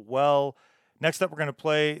as well. Next up, we're going to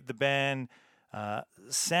play the band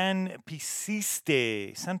San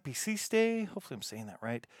Pisiste. Hopefully I'm saying that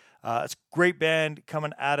right. It's a great band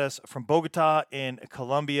coming at us from Bogota in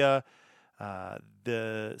Colombia.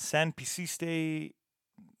 The San Pisiste,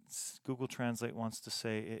 Google Translate wants to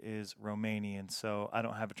say it is Romanian, so I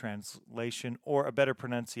don't have a translation or a better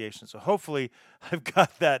pronunciation. So hopefully I've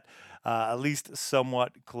got that at least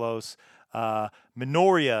somewhat close.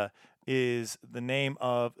 Minoria is the name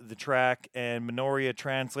of the track, and Minoria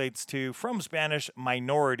translates to, from Spanish,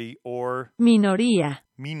 minority or Minoría.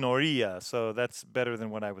 minoria. So that's better than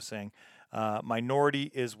what I was saying.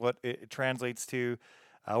 Minority is what it translates to.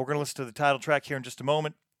 We're going to listen to the title track here in just a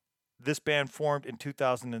moment. This band formed in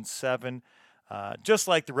 2007, just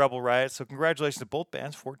like the Rebel Riot. So congratulations to both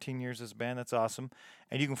bands, 14 years as a band. That's awesome.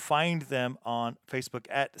 And you can find them on Facebook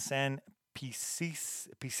at San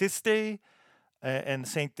Pisiste, and the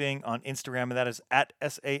same thing on Instagram, and that is at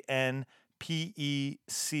SanPeceeste.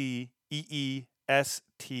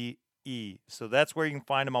 So that's where you can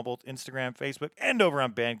find them on both Instagram, Facebook, and over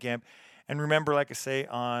on Bandcamp. And remember, like I say,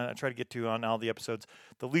 I try to get to on all the episodes,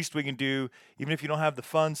 the least we can do, even if you don't have the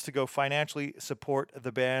funds to go financially support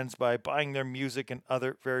the bands by buying their music and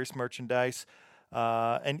other various merchandise.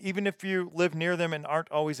 And even if you live near them and aren't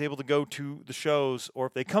always able to go to the shows, or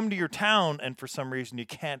if they come to your town and for some reason you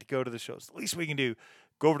can't go to the shows, the least we can do,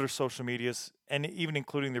 go over to their social medias, and even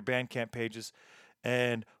including their Bandcamp pages,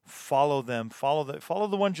 and follow them. Follow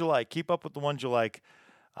the ones you like. Keep up with the ones you like.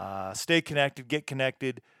 Stay connected. Get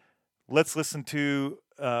connected. Let's listen to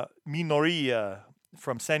Minoria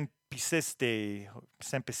from San Pisiste. I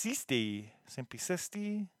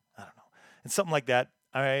don't know. It's something like that.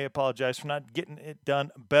 I apologize for not getting it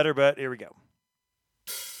done better, but here we go.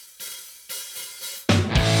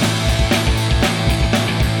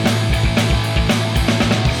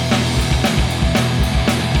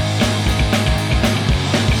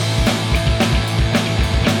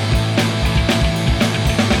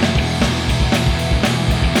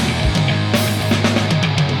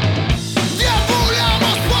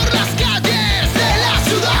 Deambulamos por las calles de la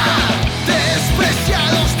ciudad,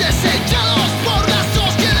 despreciados, desechados por la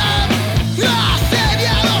sociedad,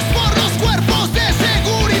 asediados por los cuerpos de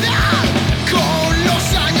seguridad. Con los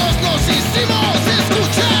años nos hicimos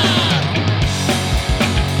escuchar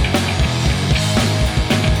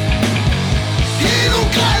y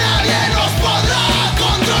nunca nadie nos podrá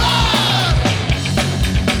controlar.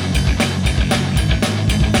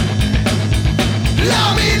 La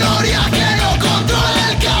minoría que no controla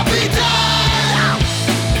el capital.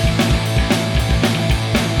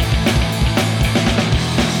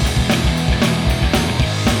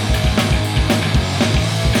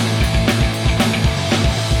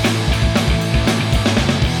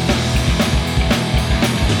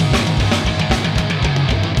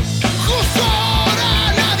 Justo ahora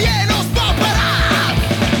nadie nos va a parar.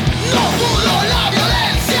 No pudo la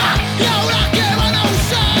violencia y ahora que van a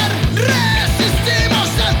usar. Resistimos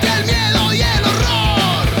ante el miedo y el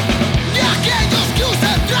horror de aquellos que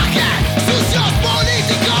usan trajes sucios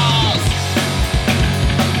políticos.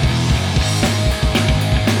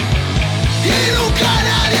 Y nunca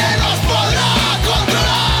nadie nos podrá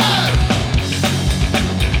controlar.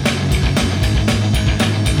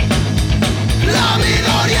 La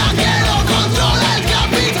minoría que no controla el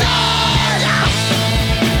capital.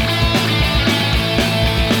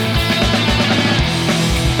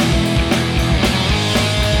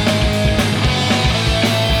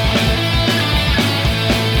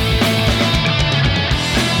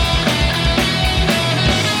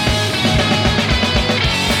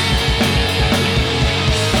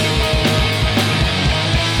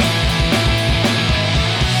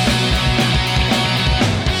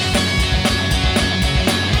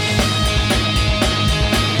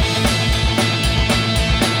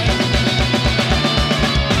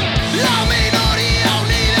 La minoría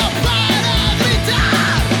unida para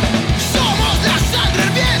gritar. Somos la sangre,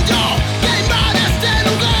 el viento que invade este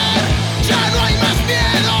lugar. Ya no hay más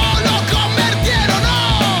miedo, lo convertí en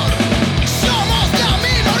honor. Somos la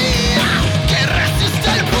minoría que resiste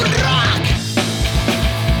el bull rock.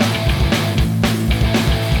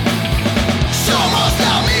 Somos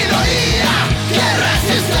la minoría que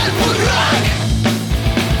resiste el bull rock.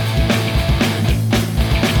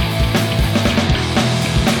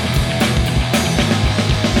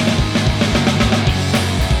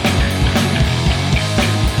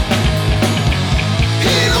 Y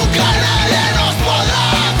nunca nadie nos podrá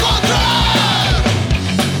controlar.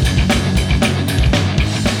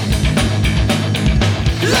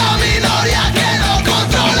 La minoría que no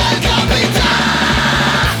controla el capital.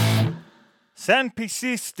 San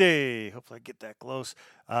Pisiste. Hopefully I get that close.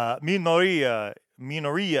 Minoria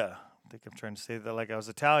think I'm trying to say that like I was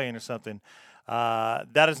Italian or something.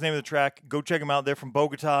 That is the name of the track. Go check them out. They're from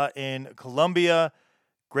Bogota in Colombia.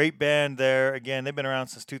 Great band there. Again, they've been around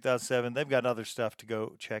since 2007. They've got other stuff to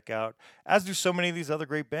go check out, as do so many of these other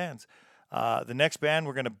great bands. The next band,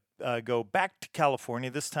 we're going to go back to California,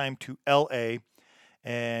 this time to L.A.,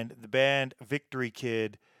 and the band Victory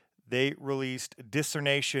Kid. They released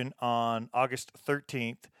Discernation on August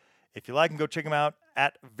 13th. If you like them, go check them out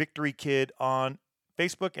at Victory Kid on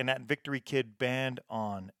Facebook and at Victory Kid Band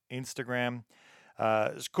on Instagram.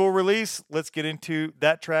 It's a cool release. Let's get into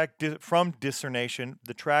that track from Discernation.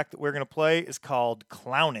 The track that we're going to play is called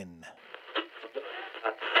Clownin'.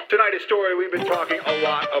 Tonight, a story we've been talking a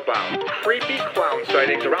lot about. Creepy clown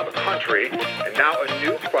sightings around the country, and now a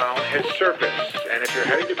new clown has surfaced. And if you're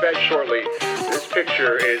heading to bed shortly, this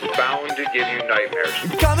picture is bound to give you nightmares.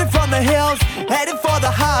 Coming from the hills, heading for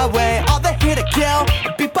the highway. All they're here to kill,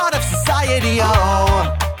 be part of society,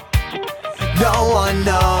 oh. No one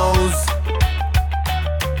knows.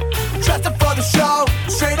 Dressed up for the show,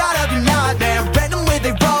 straight out of your nightmare. Randomly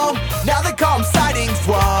they roam, now they call them sightings,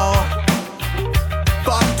 whoa.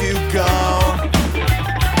 Fuck to go.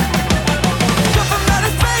 Jump from outer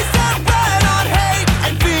space and run on hate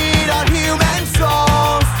and feed on human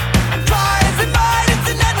souls. Tries and might, it's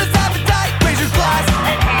an endless appetite. Raise your glass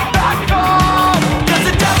and eat that cold. Cause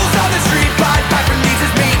the devil's on the street, Pied Piper needs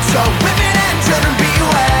his meat. So women and children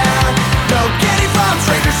beware. No getting from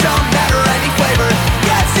strangers, don't matter any flavor.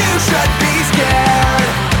 Yes, you should be scared.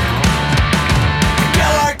 The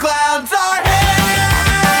killer clowns are here.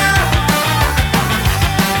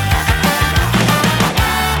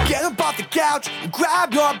 Get up off the couch and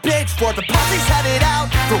grab your pitchfork. The posse's headed out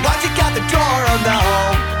for watching out the door. Oh no,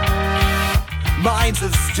 minds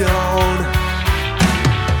of stone.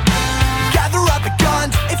 Gather up the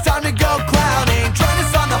guns, it's time to go clowning. Join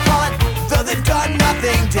us on the hunt, though they've done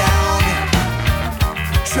nothing down.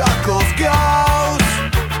 Chuckles goes.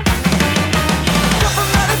 Jump from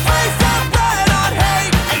outer space and run on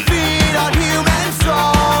hate and feed on human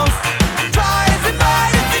souls. Try as it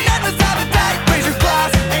might, it's an endless appetite. Raise your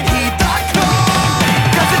glass and heed the call.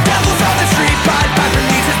 Cause the devil's on the street, Pied Piper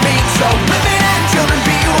needs his meat. So women and children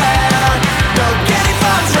beware. No getting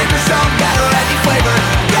from strangers, don't matter any flavor.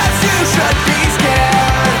 Yes, you should be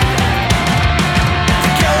scared.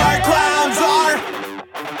 The killer clowns are.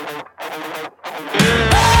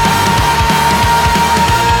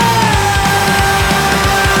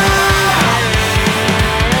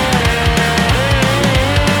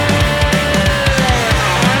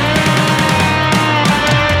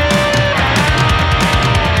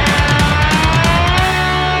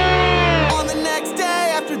 On the next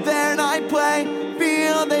day after their night play,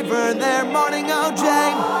 feel they've earned their morning OJ.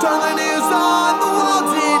 Turn the news on, the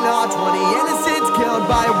world's in awe. 20 innocents killed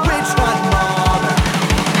by a witch hunt mob.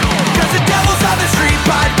 Cause the devil's on the street,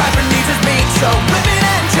 Pied Piper needs his meat. So women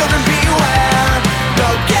and children beware. No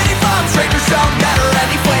getting from strangers, don't matter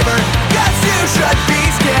any flavor. Yes, you should be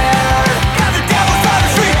scared. Cause the devil's on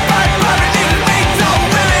the street, Pied Piper needs his meat. So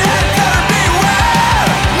women and children beware.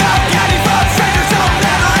 No getting from strangers, don't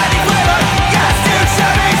matter any flavor. Yes, you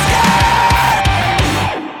should be scared.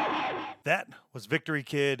 That was Victory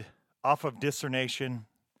Kid off of Discernation.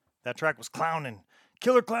 That track was Clownin'.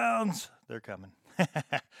 Killer clowns, they're coming. All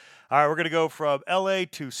right, we're going to go from L.A.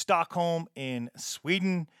 to Stockholm in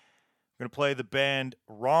Sweden. We're going to play the band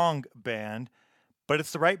Wrong Band, but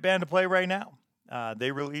it's the right band to play right now.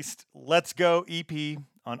 They released Let's Go EP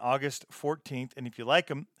on August 14th, and if you like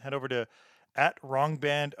them, head over to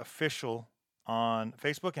 @WrongBandOfficial on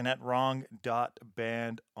Facebook and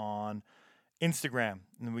 @wrong.band on Instagram,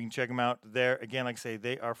 and we can check them out there. Again, like I say,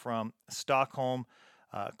 they are from Stockholm.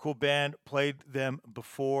 Cool band, played them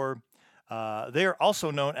before. They are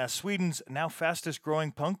also known as Sweden's now fastest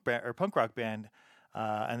growing punk rock band,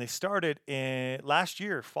 and they started in last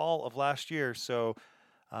year, fall of last year. So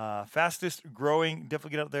fastest growing,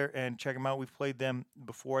 definitely get out there and check them out. We've played them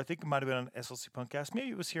before. I think it might have been on SLC Punkcast.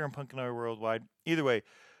 Maybe it was here on Punk and I Worldwide. Either way,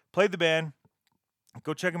 played the band.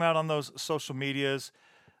 Go check them out on those social medias.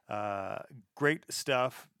 Great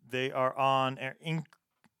stuff. They are on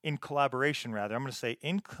in collaboration, rather. I'm going to say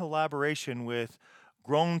in collaboration with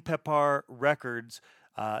Grown Pepper Records.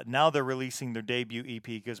 Now they're releasing their debut EP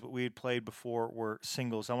because what we had played before were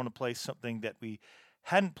singles. I want to play something that we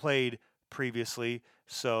hadn't played previously.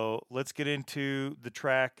 So let's get into the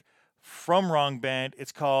track from Wrong Band.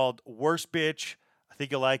 It's called Worst Bitch. I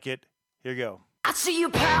think you'll like it. Here you go. I see you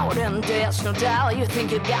proud and there's no doubt you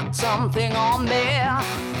think you got something on me.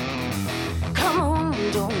 Come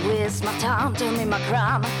on, don't waste my time, tell me my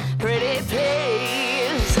crime, pretty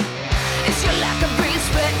please. It's your lack of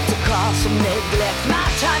respect to cause some neglect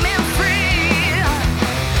my time and free.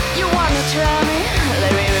 You wanna tell me?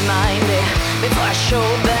 Let me remind you before I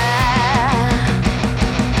show back.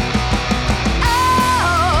 Oh,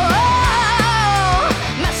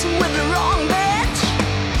 messing with the wrong bitch.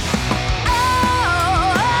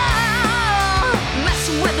 Oh,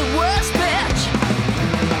 messing with the worst bitch.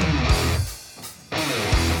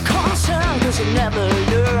 Concern 'cause you never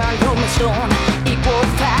learn from a stone. Equal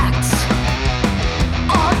facts.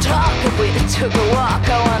 All talk if we took a walk.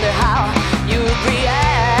 I wonder how you'd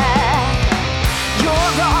react.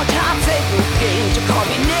 You're all time favorite game to call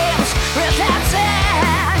me names. Real that's it.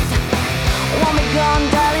 Want me gone,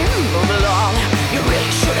 darling? Move along. You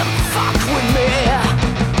really shouldn't fuck with me.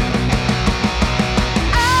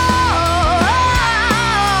 Oh,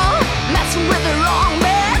 messing with the wrong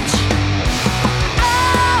bitch. Oh,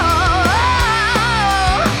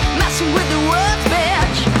 messing with the worst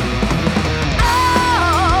bitch. Oh,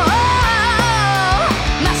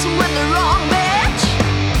 messing with the wrong bitch.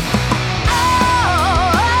 Oh,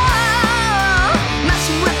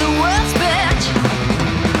 messing with the worst bitch.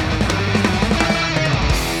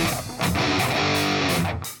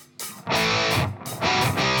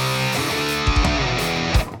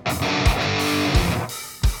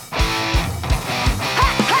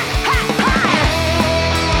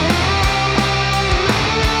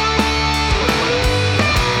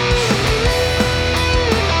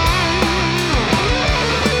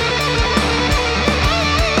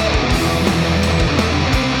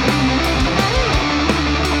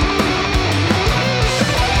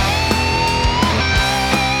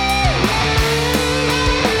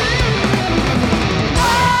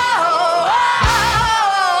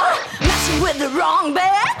 Messing with the wrong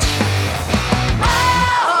bitch. Oh,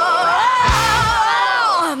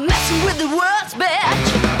 messing with the worst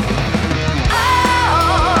bitch.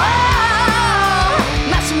 Oh,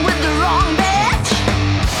 messing with the wrong bitch.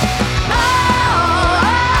 Oh,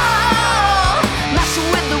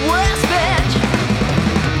 messing with the worst bitch.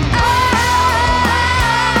 Oh,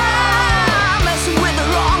 messing with the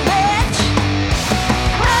wrong bitch.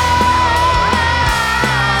 Oh,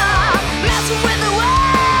 messing with the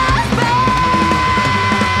worst bitch.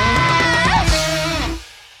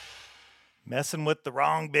 Messing with the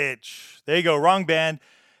wrong bitch. There you go, Wrong Band.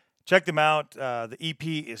 Check them out. The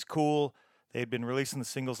EP is cool. They've been releasing the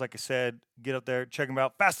singles, like I said. Get up there, check them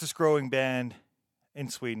out. Fastest growing band in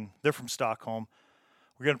Sweden. They're from Stockholm.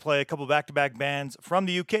 We're going to play a couple back-to-back bands from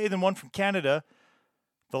the UK, then one from Canada.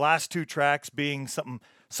 The last two tracks being something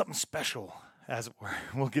special, as it were.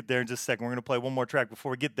 We'll get there in just a second. We're going to play one more track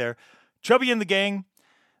before we get there. Chubby and the Gang.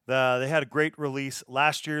 They had a great release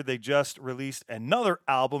last year. They just released another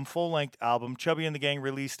album, full-length album. Chubby and the Gang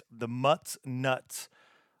released The Mutts Nuts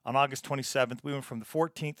on August 27th. We went from the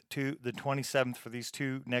 14th to the 27th for these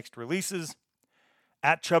two next releases.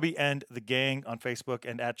 At Chubby and the Gang on Facebook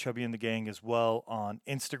and at Chubby and the Gang as well on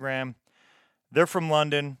Instagram. They're from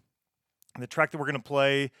London. The track that we're going to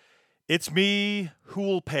play, It's Me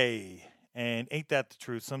Who'll Pay. And ain't that the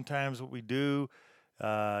truth? Sometimes what we do,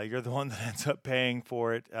 you're the one that ends up paying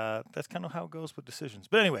for it. That's kind of how it goes with decisions.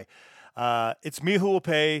 But anyway, It's Me Who Will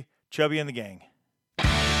Pay, Chubby and the Gang.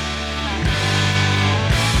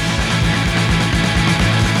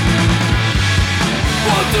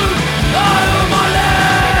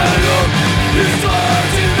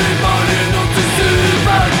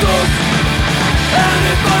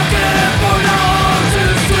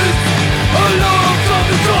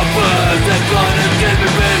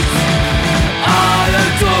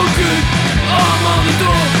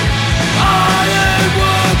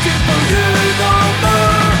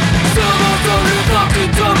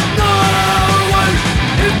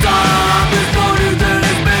 Time is more than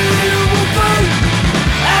it's me who will pay.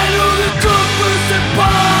 And all the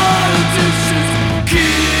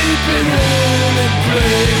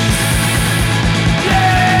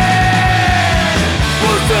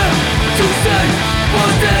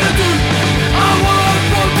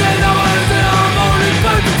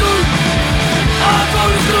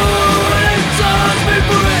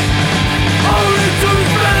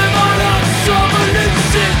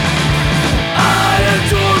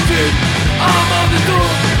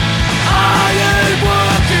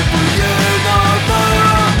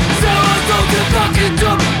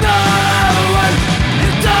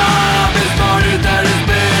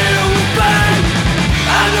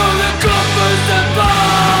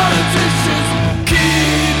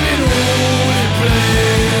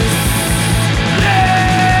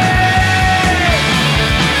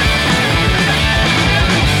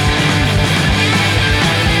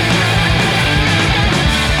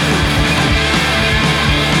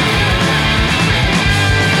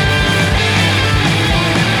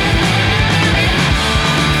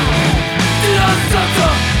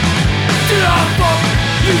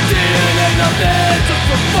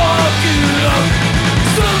so fuck it up.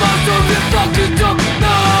 Some of you fucking don't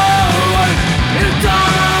know it. In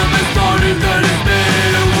time is starting that it's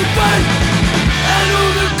made it will pay. And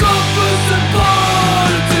all the governments and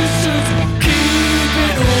politicians keep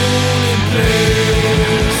it all in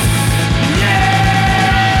place. Yeah!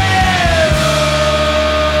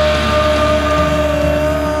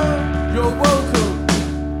 You're welcome.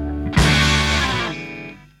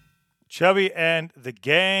 Chubby and the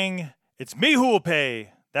gang. It's Me Who Will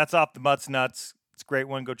Pay. That's off the Mutts Nuts. It's a great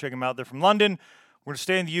one. Go check them out. They're from London. We're going to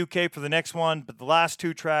stay in the UK for the next one, but the last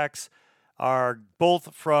two tracks are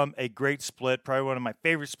both from a great split, probably one of my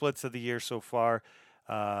favorite splits of the year so far.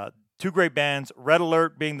 Two great bands, Red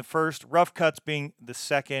Alert being the first, Rough Cuts being the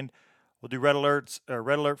second. We'll do Red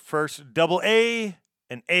Alert first, double A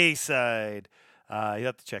and A side. You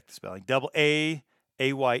have to check the spelling. Double A,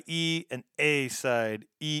 A-Y-E, and A side,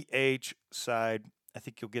 E-H side. I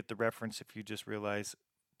think you'll get the reference if you just realize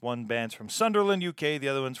one band's from Sunderland, UK, the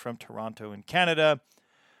other one's from Toronto in Canada.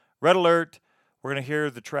 Red Alert, we're going to hear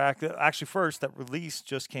the track, actually first, that release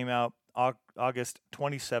just came out August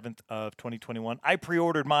 27th of 2021. I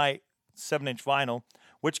pre-ordered my 7-inch vinyl,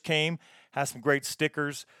 which has some great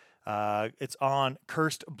stickers. It's on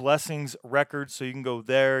Cursed Blessings Records, so you can go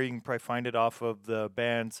there. You can probably find it off of the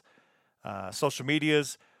band's social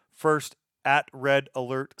medias. First, at Red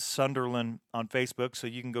Alert Sunderland on Facebook, so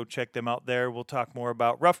you can go check them out there. We'll talk more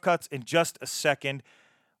about Rough Cuts in just a second.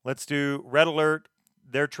 Let's do Red Alert,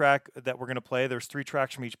 their track that we're going to play. There's 3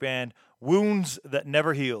 tracks from each band. Wounds That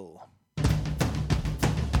Never Heal.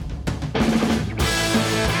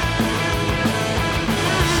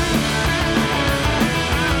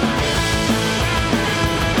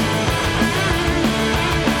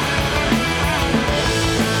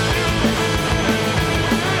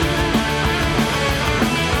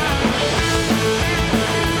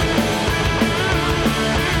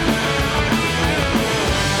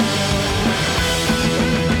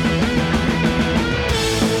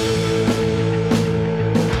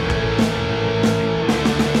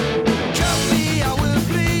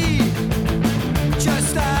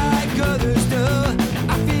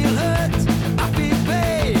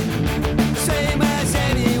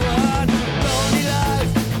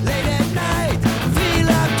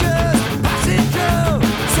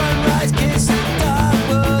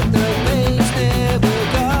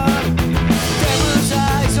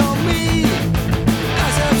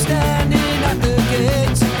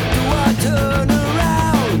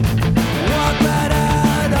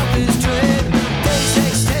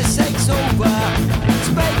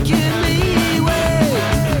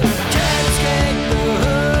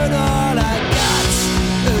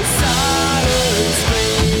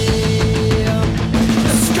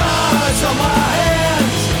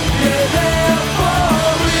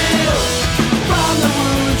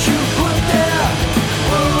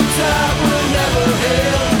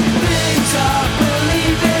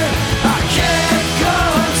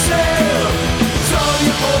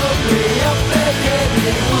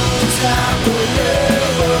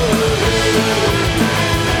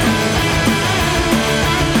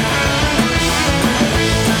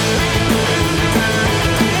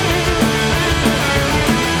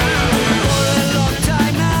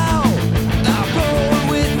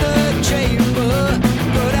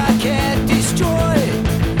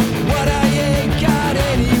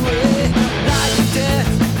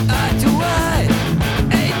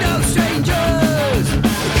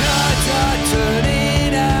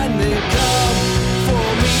 Turning and the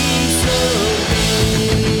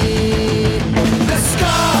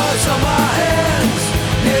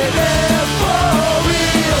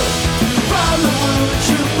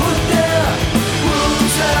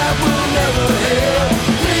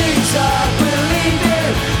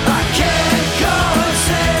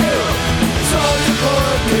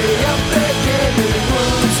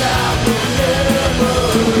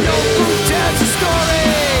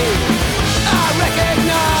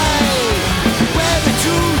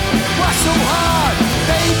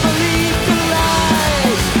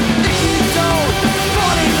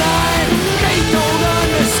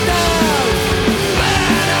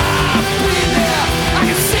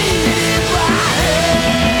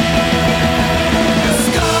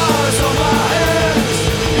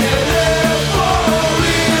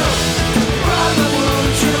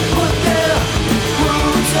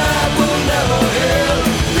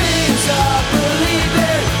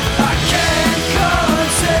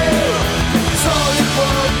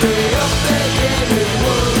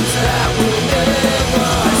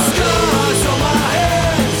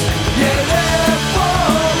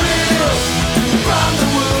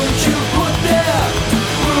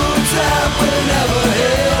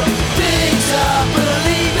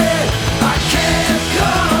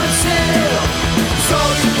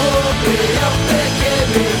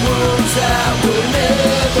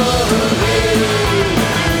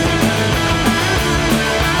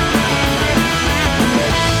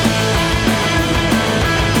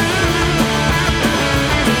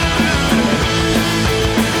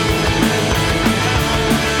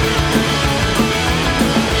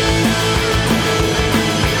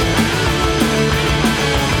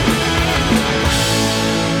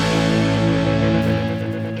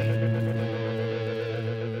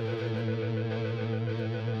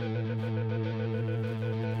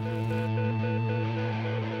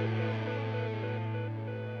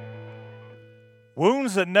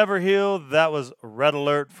Wounds That Never Heal. That was Red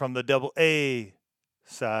Alert from the double A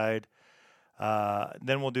side.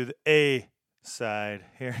 Then we'll do the A side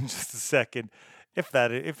here in just a second, if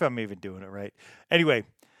I'm even doing it right. Anyway,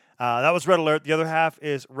 that was Red Alert. The other half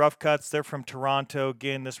is Rough Cuts. They're from Toronto.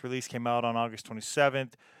 Again, this release came out on August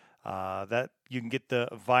 27th. That you can get the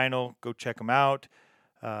vinyl. Go check them out.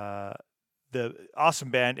 The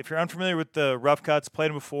awesome band. If you're unfamiliar with the Rough Cuts, played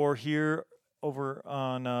them before here over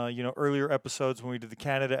on earlier episodes when we did the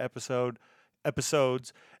Canada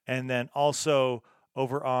episodes, and then also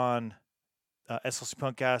over on SLC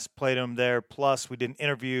Punkcast, played them there. Plus, we did an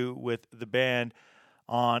interview with the band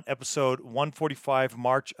on episode 145,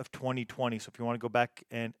 March of 2020. So if you want to go back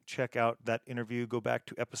and check out that interview, go back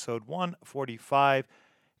to episode 145.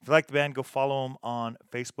 If you like the band, go follow them on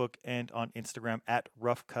Facebook and on Instagram at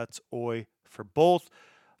Rough Cuts Oi for both.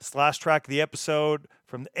 It's the last track of the episode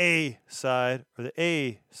from the A side, or the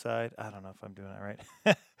A side. I don't know if I'm doing that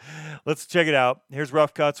right. Let's check it out. Here's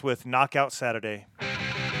Rough Cuts with Knockout Saturday.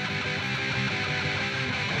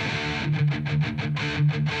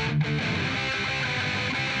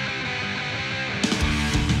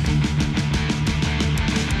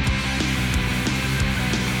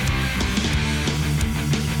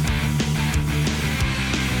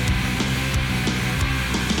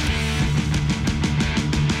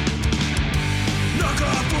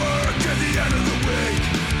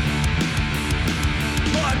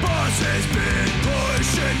 Has been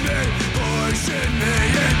pushing me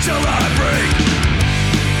until I break.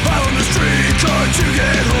 Out on the street, trying to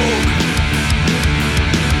get home.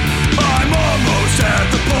 I'm almost at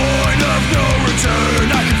the point of no return.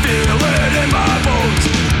 I can feel it in my bones.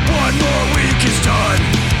 One more week is done.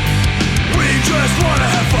 We just wanna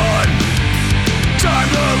have fun. Time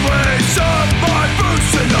to lace up my boots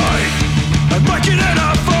tonight. I'm making it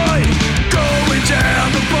a fight. Going down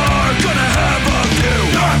the bar, gonna have a few.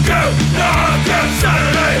 Knockout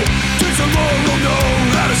Saturday. Takes a Laurel, know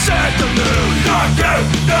how to set the mood. Knockout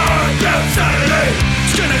Saturday.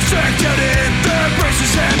 Skin is checked out in their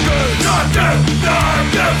braces and boots. Knockout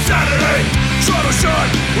Saturday. Throttle shot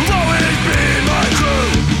will always be my crew.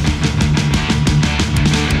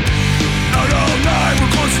 Out all night,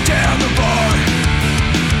 we're closing down the bar.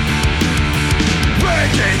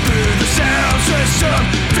 Breaking through the sound system.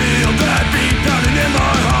 Feel that beat pounding in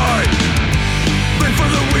my heart. Live for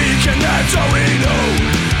the weekend, that's all we know.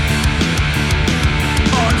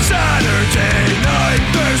 On Saturday night,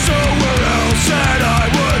 there's nowhere else that I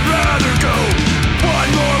would rather go. One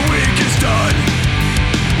more week is done.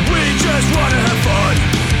 We just wanna have fun.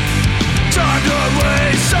 Time to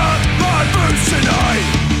lace up my boots tonight.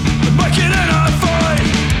 I'm making it a fight.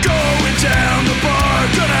 Going down the bar,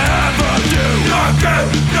 gonna have a few. Knockout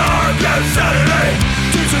Saturday.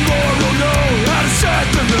 Teams and Laurel know how to set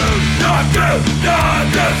the mood. Knockout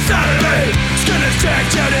Saturday. Skin is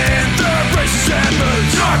checked out in their braces and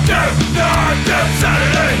boots. Knockout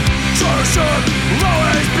Saturday. Short short will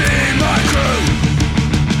always be my crew.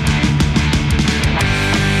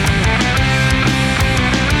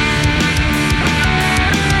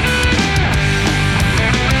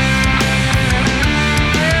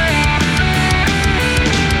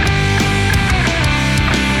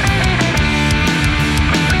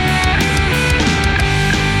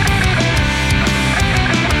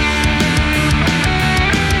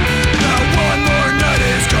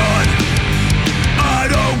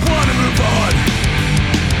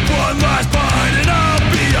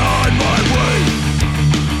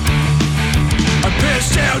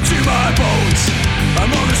 Down to my bones.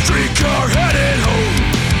 I'm on the streetcar headed home,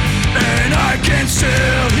 and I can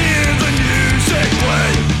still hear the music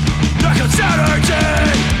play. Knockout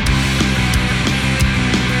Saturday.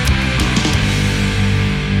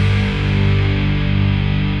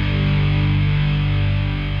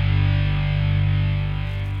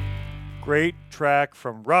 Great track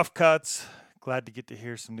from Rough Cuts. Glad to get to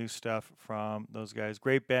hear some new stuff from those guys.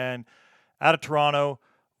 Great band out of Toronto.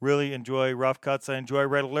 Really enjoy Rough Cuts. I enjoy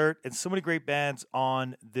Red Alert, and so many great bands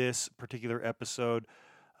on this particular episode.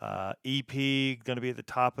 EP going to be at the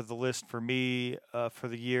top of the list for me for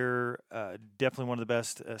the year. Definitely one of the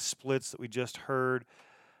best splits that we just heard.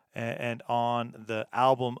 And on the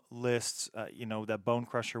album lists, that Bone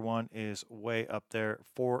Crusher one is way up there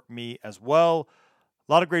for me as well.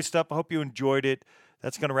 A lot of great stuff. I hope you enjoyed it.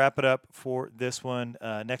 That's going to wrap it up for this one.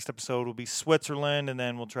 Next episode will be Switzerland, and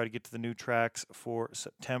then we'll try to get to the new tracks for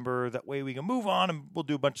September. That way we can move on, and we'll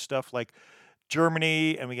do a bunch of stuff like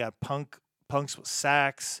Germany, and we got Punks with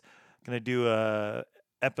Sax. Going to do a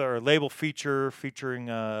label featuring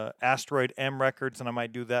Asteroid M Records, and I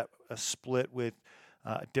might do that a split with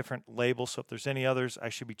a different label. So if there's any others I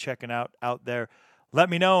should be checking out there, let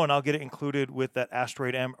me know, and I'll get it included with that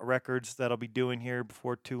Asteroid M records that I'll be doing here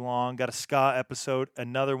before too long. Got a ska episode,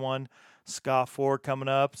 another one, Ska 4 coming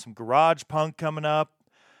up, some garage punk coming up,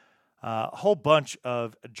 a whole bunch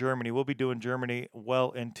of Germany. We'll be doing Germany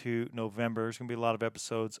well into November. There's going to be a lot of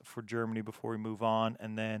episodes for Germany before we move on.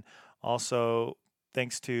 And then also,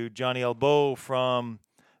 thanks to Johnny Elbow from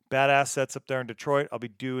Bad Assets up there in Detroit, I'll be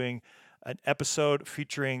doing an episode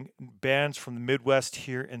featuring bands from the Midwest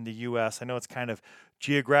here in the U.S. I know it's kind of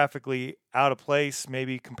geographically out of place,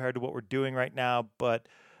 maybe compared to what we're doing right now, but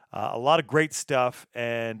a lot of great stuff,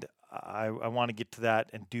 and I want to get to that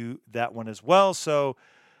and do that one as well. So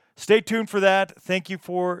stay tuned for that. Thank you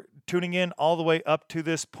for tuning in all the way up to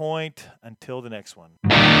this point. Until the next one.